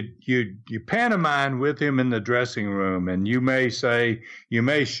you pantomime with him in the dressing room, and you may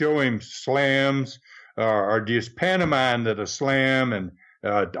show him slams or just pantomime that a slam and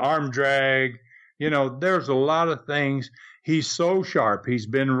arm drag. There's a lot of things. He's so sharp. He's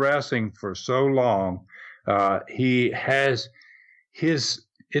been wrestling for so long. He has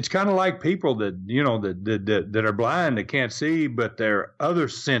it's kind of like people that are blind, that can't see, but their other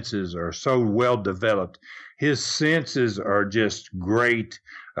senses are so well developed. His senses are just great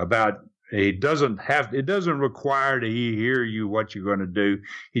it doesn't require to hear you what you're going to do.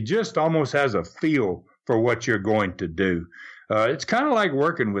 He just almost has a feel for what you're going to do. It's kind of like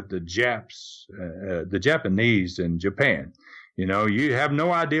working with the Japanese in Japan. You have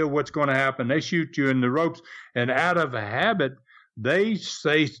no idea what's going to happen. They shoot you in the ropes, and out of a habit, they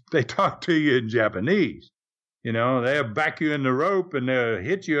talk to you in Japanese. They'll back you in the rope and they'll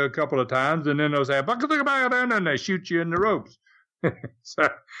hit you a couple of times, and then they'll say, and they shoot you in the ropes. So,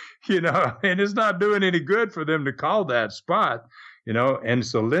 and it's not doing any good for them to call that spot. In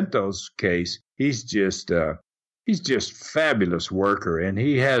Salento's case, he's just fabulous worker, and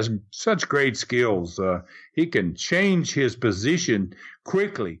he has such great skills. He can change his position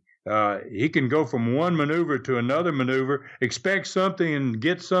quickly. He can go from one maneuver to another maneuver, expect something and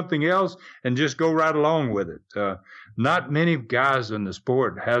get something else, and just go right along with it. Not many guys in the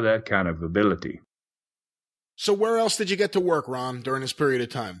sport have that kind of ability. So where else did you get to work, Ron, during this period of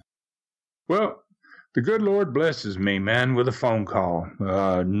time? Well, the good Lord blesses me, man, with a phone call.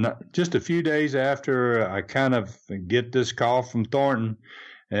 Just a few days after I kind of get this call from Thornton,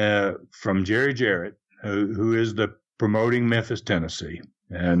 from Jerry Jarrett, who is the promoting Memphis, Tennessee.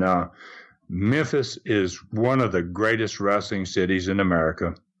 And Memphis is one of the greatest wrestling cities in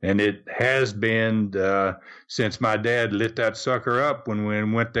America. And it has been since my dad lit that sucker up when we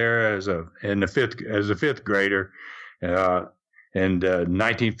went there as a fifth grader in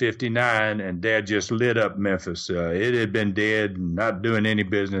 1959, and Dad just lit up Memphis. It had been dead, not doing any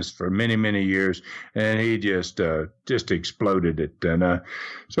business for many, many years, and he just exploded it. And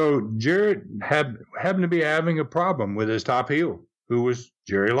so Jared happened to be having a problem with his top heel, who was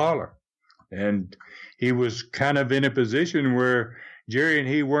Jerry Lawler. And he was kind of in a position where Jerry and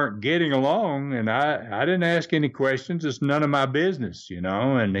he weren't getting along, and I didn't ask any questions. It's none of my business,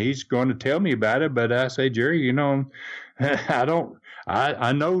 and he's going to tell me about it. But I say, Jerry, I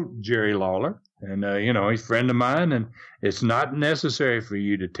know Jerry Lawler, and, he's a friend of mine, and it's not necessary for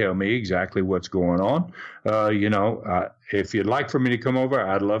you to tell me exactly what's going on. If you'd like for me to come over,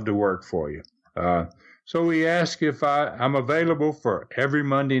 I'd love to work for you. So he asked if I'm available for every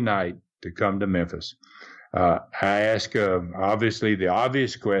Monday night to come to Memphis. I ask, obviously, the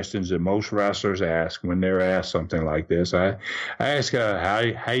obvious questions that most wrestlers ask when they're asked something like this. I ask, how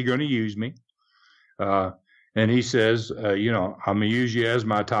you going to use me? And he says, I'm going to use you as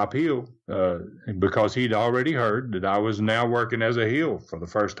my top heel, because he'd already heard that I was now working as a heel for the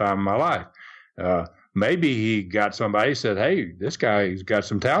first time in my life. Maybe he got somebody said, hey, this guy's got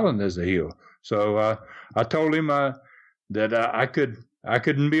some talent as a heel. So I told him that I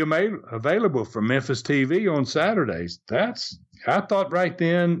couldn't be available for Memphis TV on Saturdays. I thought right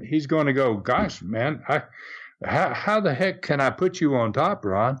then he's going to go, gosh, man, how the heck can I put you on top,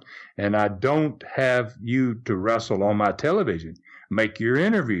 Ron, and I don't have you to wrestle on my television, make your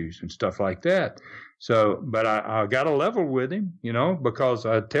interviews and stuff like that. So, but I got to level with him, because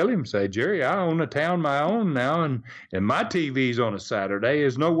I tell him, say, Jerry, I own a town my own now, and my TV's on a Saturday.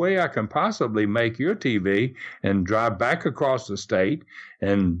 There's no way I can possibly make your TV and drive back across the state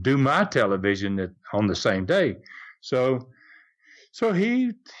and do my television on the same day. So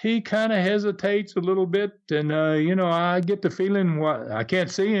he kind of hesitates a little bit, and I get the feeling I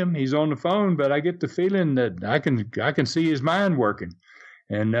can't see him; he's on the phone, but I get the feeling that I can see his mind working,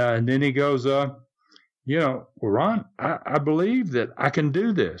 and then he goes, well, Ron, I believe that I can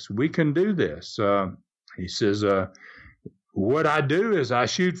do this. We can do this. He says, what I do is I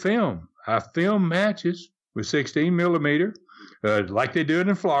shoot film. I film matches with 16 millimeter, like they do it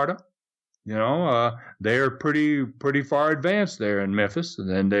in Florida. They're pretty far advanced there in Memphis, and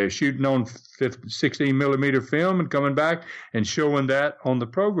then they're shooting on 16 millimeter film and coming back and showing that on the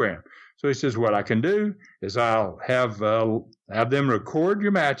program. So he says, what I can do is I'll have them record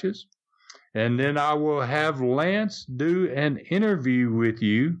your matches, and then I will have Lance do an interview with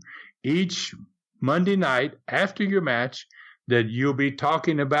you each Monday night after your match that you'll be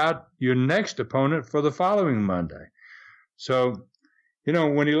talking about your next opponent for the following Monday. So,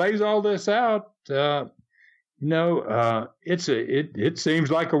 when he lays all this out, it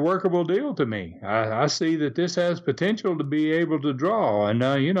seems like a workable deal to me. I see that this has potential to be able to draw. And,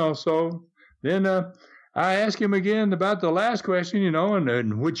 so then I ask him again about the last question,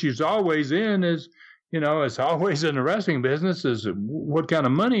 and which he's always in is, it's always in the wrestling business is what kind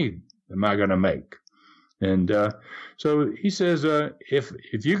of money am I going to make? And so he says,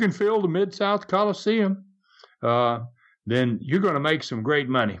 if you can fill the Mid-South Coliseum, then you're going to make some great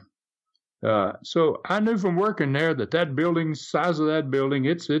money. So I knew from working there that building, size of that building,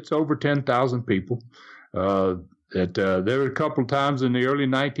 it's over 10,000 people. There were a couple times in the early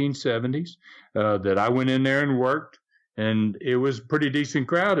 1970s that I went in there and worked, and it was a pretty decent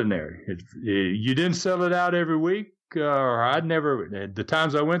crowd in there. You didn't sell it out every week, or the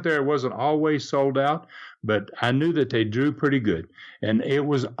times I went there, it wasn't always sold out, but I knew that they drew pretty good. And it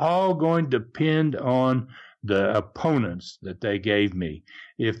was all going to depend on the opponents that they gave me.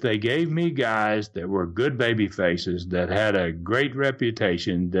 If they gave me guys that were good baby faces, that had a great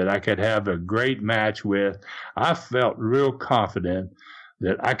reputation, that I could have a great match with, I felt real confident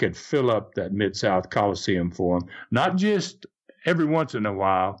that I could fill up that Mid-South Coliseum for them. Not just every once in a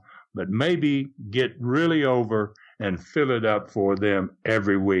while, but maybe get really over and fill it up for them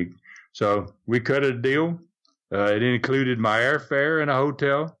every week. So we cut a deal. It included my airfare and a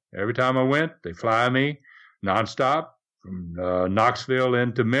hotel. Every time I went, they fly me nonstop from Knoxville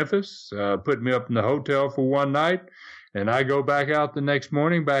into Memphis, put me up in the hotel for one night, and I go back out the next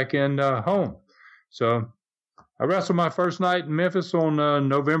morning back in home. So I wrestled my first night in Memphis on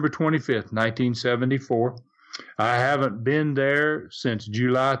November 25th, 1974. I haven't been there since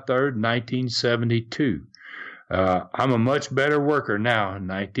July 3rd, 1972. I'm a much better worker now in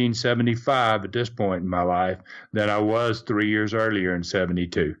 1975 at this point in my life than I was 3 years earlier in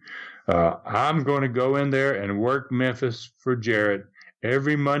 72. I'm going to go in there and work Memphis for Jarrett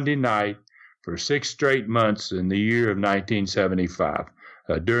every Monday night for 6 straight months in the year of 1975.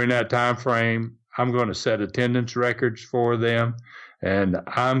 During that time frame, I'm going to set attendance records for them, and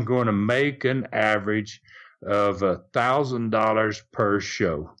I'm going to make an average of $1,000 per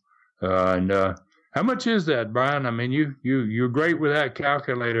show. How much is that, Brian? I mean, you're great with that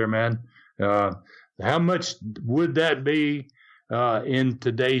calculator, man. How much would that be in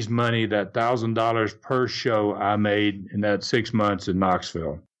today's money, that $1,000 per show I made in that 6 months in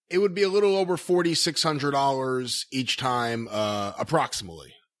Knoxville? It would be a little over $4,600 each time,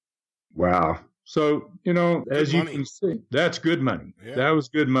 approximately. Wow. So, as you can see, that's good money. Yeah. That was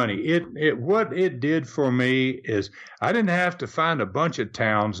good money. What it did for me is I didn't have to find a bunch of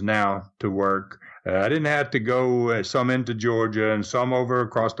towns now to work. I didn't have to go some into Georgia and some over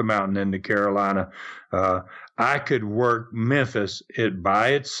across the mountain into Carolina. I could work Memphis by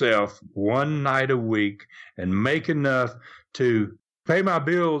itself one night a week and make enough to pay my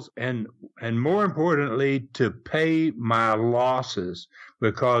bills and more importantly, to pay my losses,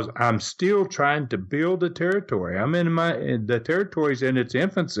 because I'm still trying to build the territory. The territory's in its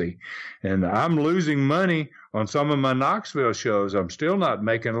infancy, and I'm losing money on some of my Knoxville shows. I'm still not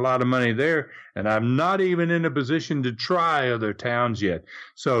making a lot of money there, and I'm not even in a position to try other towns yet.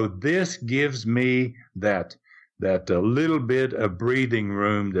 So this gives me that little bit of breathing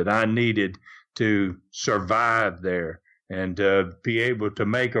room that I needed to survive there and be able to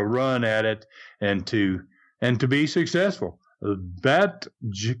make a run at it and to be successful. That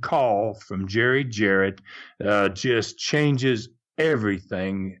call from Jerry Jarrett just changes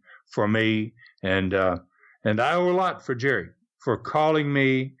everything for me, and I owe a lot for Jerry for calling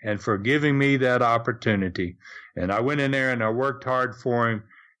me and for giving me that opportunity. And I went in there and I worked hard for him,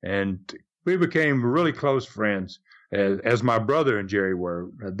 and we became really close friends. As my brother and Jerry were.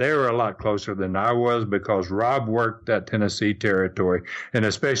 They were a lot closer than I was because Rob worked that Tennessee territory, and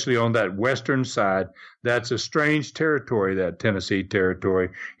especially on that western side, that's a strange territory, that Tennessee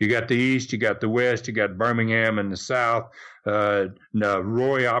territory. You got the east, you got the west, you got Birmingham in the south.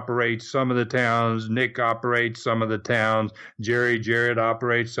 Roy operates some of the towns, Nick operates some of the towns, Jarrett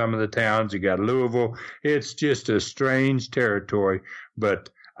operates some of the towns. You got Louisville. It's just a strange territory, but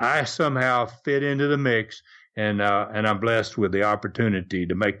I somehow fit into the mix. And I'm blessed with the opportunity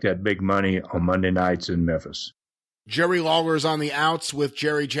to make that big money on Monday nights in Memphis. Jerry Lawler's on the outs with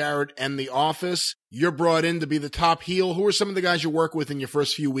Jerry Jarrett and The Office. You're brought in to be the top heel. Who are some of the guys you work with in your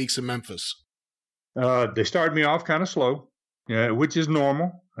first few weeks in Memphis? They started me off kind of slow, which is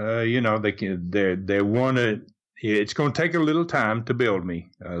normal. They want to. It's going to take a little time to build me.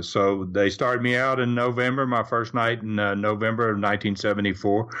 So they started me out in November. My first night in November of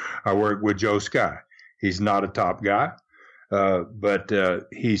 1974, I worked with Joe Sky. He's not a top guy, but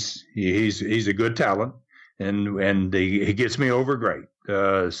he's a good talent, and he gets me over great.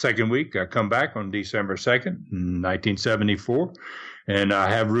 Second week, I come back on December 2nd, 1974, and I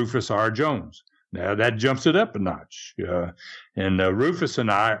have Rufus R. Jones. Now that jumps it up a notch. And Rufus and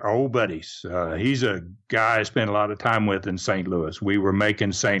I are old buddies. He's a guy I spent a lot of time with in St. Louis. We were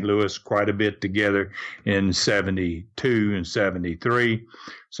making St. Louis quite a bit together in 72 and 73.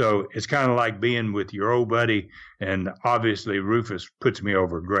 So it's kind of like being with your old buddy. And obviously Rufus puts me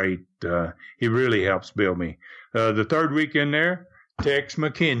over great. He really helps build me. The third week in there, Tex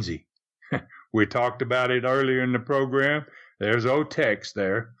McKenzie. We talked about it earlier in the program. There's old Tex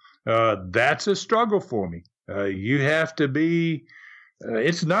there. That's a struggle for me. You have to be,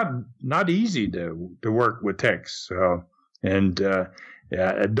 it's not easy to work with Tex. I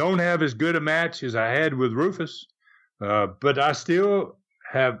don't have as good a match as I had with Rufus, but I'm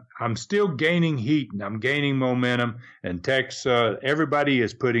still gaining heat and I'm gaining momentum, and Tex, everybody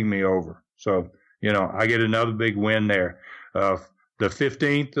is putting me over. So, I get another big win there. The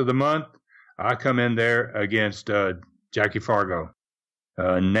 15th of the month, I come in there against Jackie Fargo.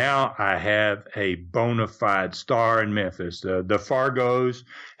 Now I have a bona fide star in Memphis. The Fargos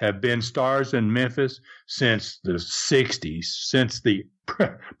have been stars in Memphis since the 60s, since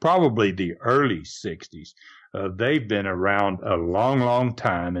probably the early 60s. They've been around a long, long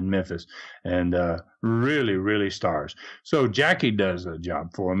time in Memphis, and really, really stars. So Jackie does a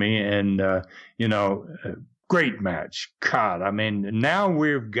job for me, and, great match. God, I mean, now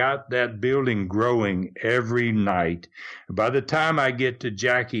we've got that building growing every night. By the time I get to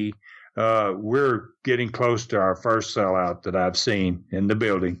Jackie, we're getting close to our first sellout that I've seen in the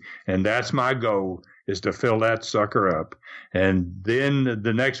building. And that's my goal, is to fill that sucker up. And then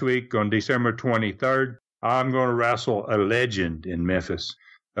the next week on December 23rd, I'm going to wrestle a legend in Memphis.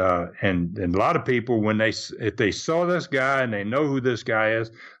 And a lot of people, if they saw this guy and they know who this guy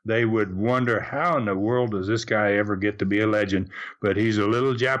is, they would wonder, how in the world does this guy ever get to be a legend? But he's a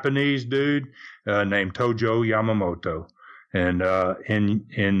little Japanese dude named Tojo Yamamoto. And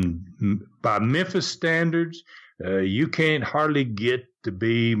by Memphis standards, you can't hardly get to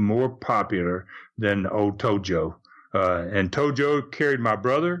be more popular than old Tojo. And Tojo carried my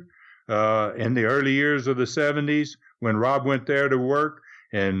brother in the early years of the 70s when Rob went there to work.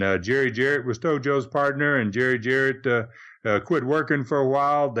 And Jerry Jarrett was Tojo's partner, and Jerry Jarrett quit working for a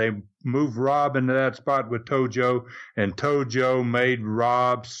while. They moved Rob into that spot with Tojo, and Tojo made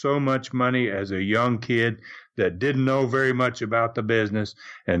Rob so much money as a young kid that didn't know very much about the business.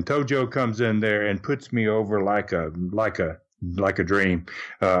 And Tojo comes in there and puts me over like a dream.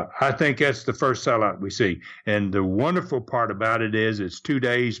 I think that's the first sellout we see. And the wonderful part about it is it's 2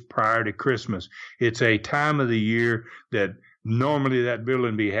 days prior to Christmas. It's a time of the year that normally that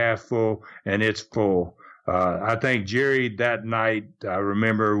building be half full, and it's full. I think Jerry that night, I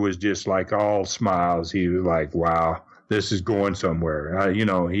remember, was just like all smiles. He was like, wow, this is going somewhere.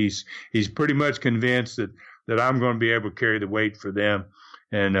 He's pretty much convinced that I'm going to be able to carry the weight for them,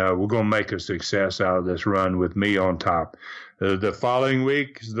 and we're going to make a success out of this run with me on top. The following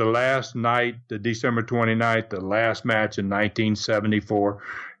week is the last night, the December 29th, the last match in 1974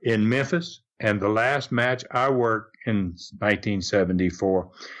 in Memphis, and the last match I worked in 1974.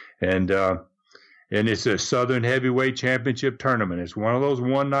 And it's a Southern Heavyweight Championship tournament. It's one of those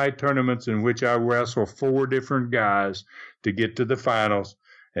one-night tournaments in which I wrestle 4 different guys to get to the finals,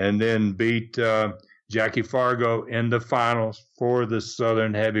 and then beat Jackie Fargo in the finals for the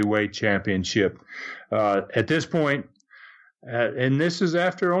Southern Heavyweight Championship. At this point, and this is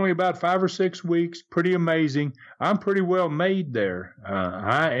after only about 5 or 6 weeks, pretty amazing. I'm pretty well made there.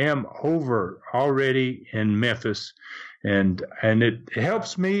 I am over already in Memphis, and it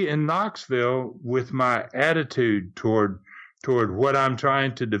helps me in Knoxville with my attitude toward what I'm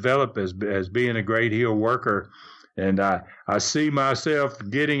trying to develop as being a great heel worker. And I see myself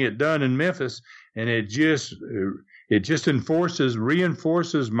getting it done in Memphis, and it just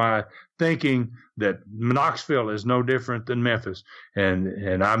reinforces my thinking that Knoxville is no different than Memphis,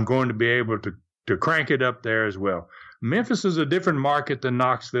 and I'm going to be able to crank it up there as well. Memphis is a different market than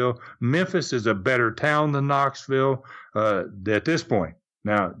Knoxville. Memphis is a better town than Knoxville at this point.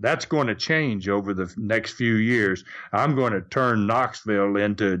 Now, that's going to change over the next few years. I'm going to turn Knoxville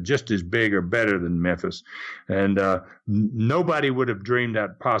into just as big or better than Memphis. And nobody would have dreamed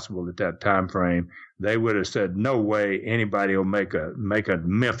that possible at that time frame. They would have said, no way anybody will make a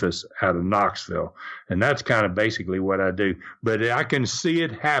Memphis out of Knoxville. And that's kind of basically what I do. But I can see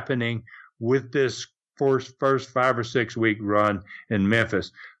it happening with this first 5 or 6 week run in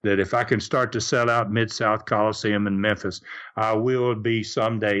Memphis, that if I can start to sell out Mid-South Coliseum in Memphis, I will be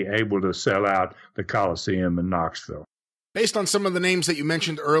someday able to sell out the Coliseum in Knoxville. Based on some of the names that you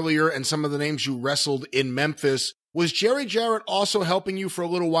mentioned earlier and some of the names you wrestled in Memphis, was Jerry Jarrett also helping you for a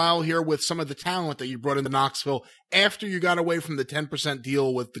little while here with some of the talent that you brought into Knoxville after you got away from the 10%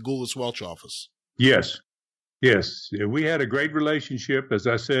 deal with the Goulas Welch office? Yes. Yes, we had a great relationship, as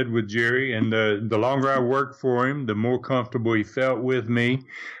I said, with Jerry, and the longer I worked for him, the more comfortable he felt with me,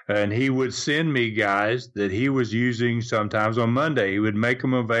 and he would send me guys that he was using sometimes on Monday. He would make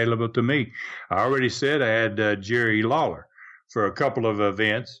them available to me. I already said I had Jerry Lawler for a couple of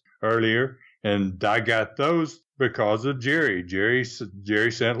events earlier, and I got those because of Jerry. Jerry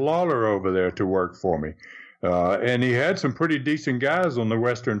sent Lawler over there to work for me, and he had some pretty decent guys on the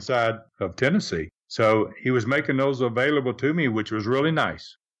western side of Tennessee. So he was making those available to me, which was really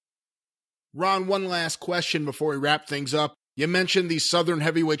nice. Ron, one last question before we wrap things up. You mentioned the Southern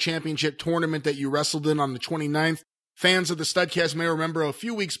Heavyweight Championship tournament that you wrestled in on the 29th. Fans of the Studcast may remember a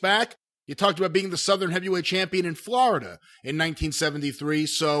few weeks back, you talked about being the Southern Heavyweight Champion in Florida in 1973.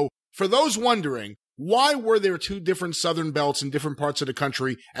 So for those wondering, why were there 2 different Southern belts in different parts of the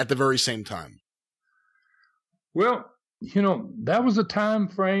country at the very same time? Well, that was a time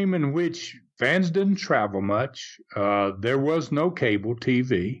frame in which fans didn't travel much. There was no cable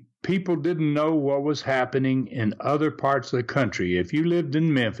TV. People didn't know what was happening in other parts of the country. If you lived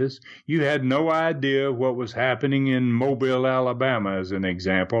in Memphis, you had no idea what was happening in Mobile, Alabama, as an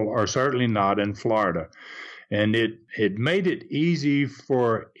example, or certainly not in Florida. And it made it easy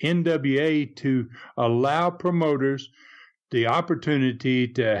for NWA to allow promoters the opportunity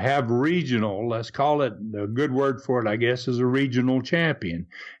to have regional, let's call it, a good word for it, I guess, is a regional champion.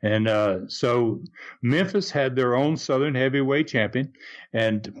 And so Memphis had their own Southern heavyweight champion.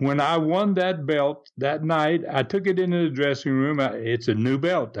 And when I won that belt that night, I took it into the dressing room. It's a new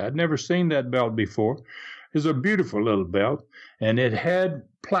belt. I'd never seen that belt before. It's a beautiful little belt, and it had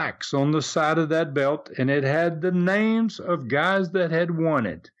plaques on the side of that belt, and it had the names of guys that had won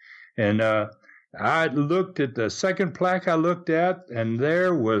it. And I looked at the second plaque I looked at, and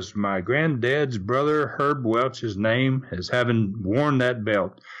there was my granddad's brother, Herb Welch's name as having worn that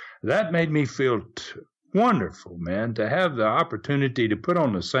belt. That made me feel wonderful, man, to have the opportunity to put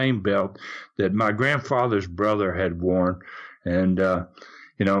on the same belt that my grandfather's brother had worn. And, I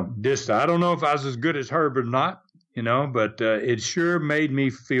don't know if I was as good as Herb or not, but it sure made me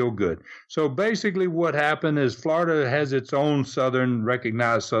feel good. So basically what happened is Florida has its own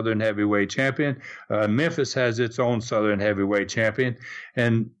recognized Southern heavyweight champion. Memphis has its own Southern heavyweight champion.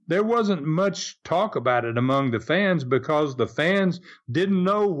 And there wasn't much talk about it among the fans because the fans didn't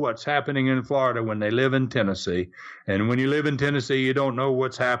know what's happening in Florida when they live in Tennessee. And when you live in Tennessee, you don't know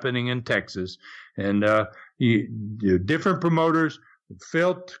what's happening in Texas. And different promoters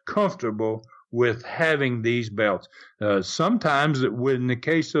felt comfortable with having these belts. Sometimes, in the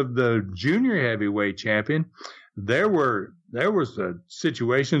case of the junior heavyweight champion, there was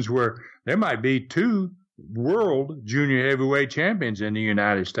situations where there might be two world junior heavyweight champions in the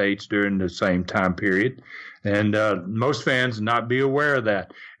United States during the same time period, and most fans not be aware of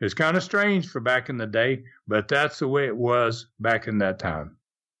that. It's kind of strange for back in the day, but that's the way it was back in that time.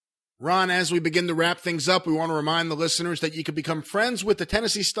 Ron, as we begin to wrap things up, we want to remind the listeners that you can become friends with the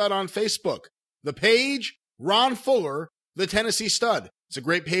Tennessee Stud on Facebook. The page, Ron Fuller, the Tennessee Stud. It's a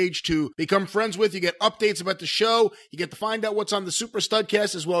great page to become friends with. You get updates about the show. You get to find out what's on the Super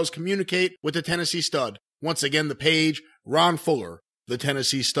Studcast as well as communicate with the Tennessee Stud. Once again, the page, Ron Fuller, the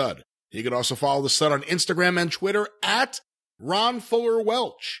Tennessee Stud. You can also follow the Stud on Instagram and Twitter at Ron Fuller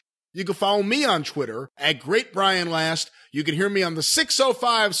Welch. You can follow me on Twitter at Great Brian Last. You can hear me on the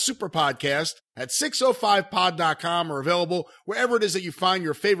 605 Super Podcast at 605pod.com or available wherever it is that you find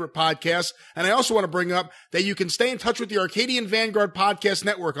your favorite podcasts. And I also want to bring up that you can stay in touch with the Arcadian Vanguard Podcast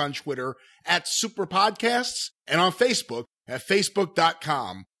Network on Twitter at Super Podcasts and on Facebook at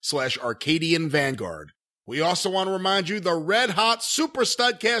facebook.com/Arcadian Vanguard. We also want to remind you the Red Hot Super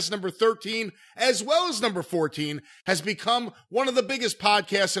Studcast number 13, as well as number 14, has become one of the biggest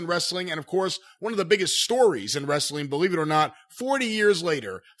podcasts in wrestling and, of course, one of the biggest stories in wrestling, believe it or not, 40 years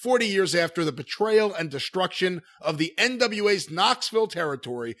later, 40 years after the betrayal and destruction of the NWA's Knoxville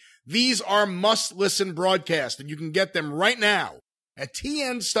territory. These are must-listen broadcasts, and you can get them right now at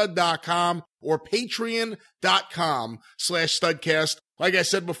tnstud.com or patreon.com/Studcast. Like I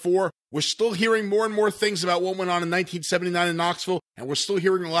said before, we're still hearing more and more things about what went on in 1979 in Knoxville, and we're still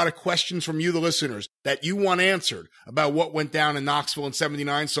hearing a lot of questions from you, the listeners, that you want answered about what went down in Knoxville in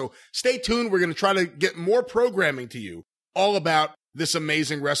 79. So stay tuned. We're going to try to get more programming to you all about this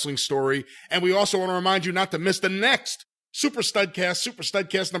amazing wrestling story. And we also want to remind you not to miss the next Super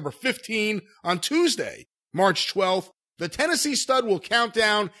Studcast number 15 on Tuesday, March 12th. The Tennessee Stud will count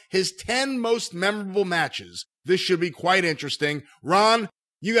down his 10 most memorable matches. This should be quite interesting. Ron,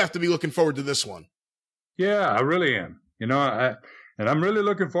 you have to be looking forward to this one. Yeah, I really am. And I'm really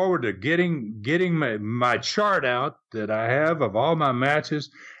looking forward to getting my chart out that I have of all my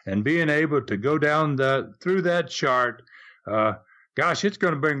matches and being able to go down through that chart. Gosh, it's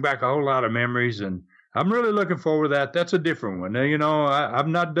going to bring back a whole lot of memories, and I'm really looking forward to that. That's a different one. I've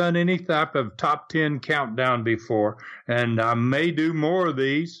not done any type of top 10 countdown before, and I may do more of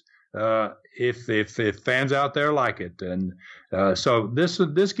these if fans out there like it. And so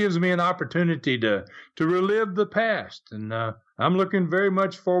this gives me an opportunity to relive the past, and I'm looking very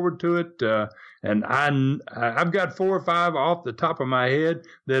much forward to it. And I've got 4 or 5 off the top of my head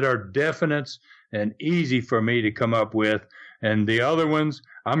that are definites and easy for me to come up with. And the other ones,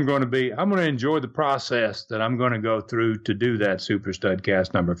 I'm going to enjoy the process that I'm going to go through to do that Super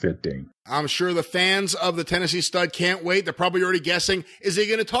Studcast number 15. I'm sure the fans of the Tennessee Stud can't wait. They're probably already guessing, is he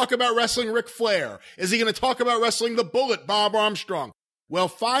going to talk about wrestling Ric Flair? Is he going to talk about wrestling the Bullet, Bob Armstrong? Well,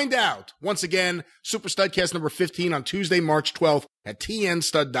 find out. Once again, Super Studcast number 15 on Tuesday, March 12th at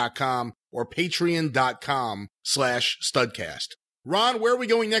tnstud.com or patreon.com/Studcast. Ron, where are we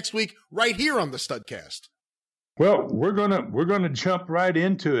going next week? Right here on the Studcast. Well, we're gonna jump right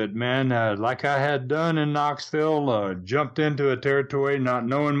into it, man. Like I had done in Knoxville, jumped into a territory not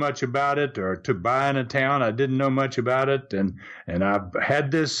knowing much about it, or to buying a town I didn't know much about it, and I've had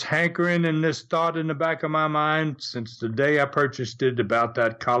this hankering and this thought in the back of my mind since the day I purchased it about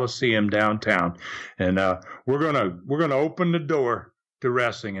that Coliseum downtown, and we're gonna open the door to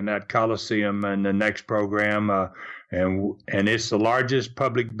wrestling in that Coliseum in the next program, and it's the largest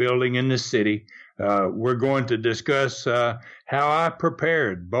public building in the city. We're going to discuss how I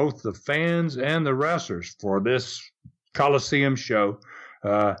prepared both the fans and the wrestlers for this Coliseum show,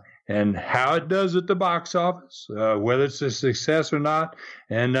 and how it does at the box office, whether it's a success or not,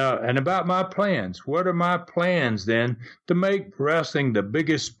 and about my plans. What are my plans then to make wrestling the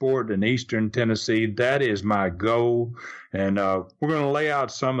biggest sport in Eastern Tennessee? That is my goal, and we're going to lay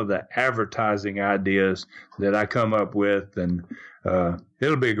out some of the advertising ideas that I come up with, and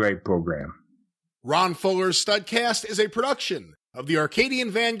it'll be a great program. Ron Fuller's Studcast is a production of the Arcadian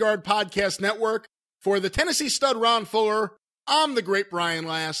Vanguard Podcast Network. For the Tennessee stud Ron Fuller, I'm the great Brian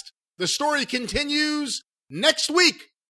Last. The story continues next week.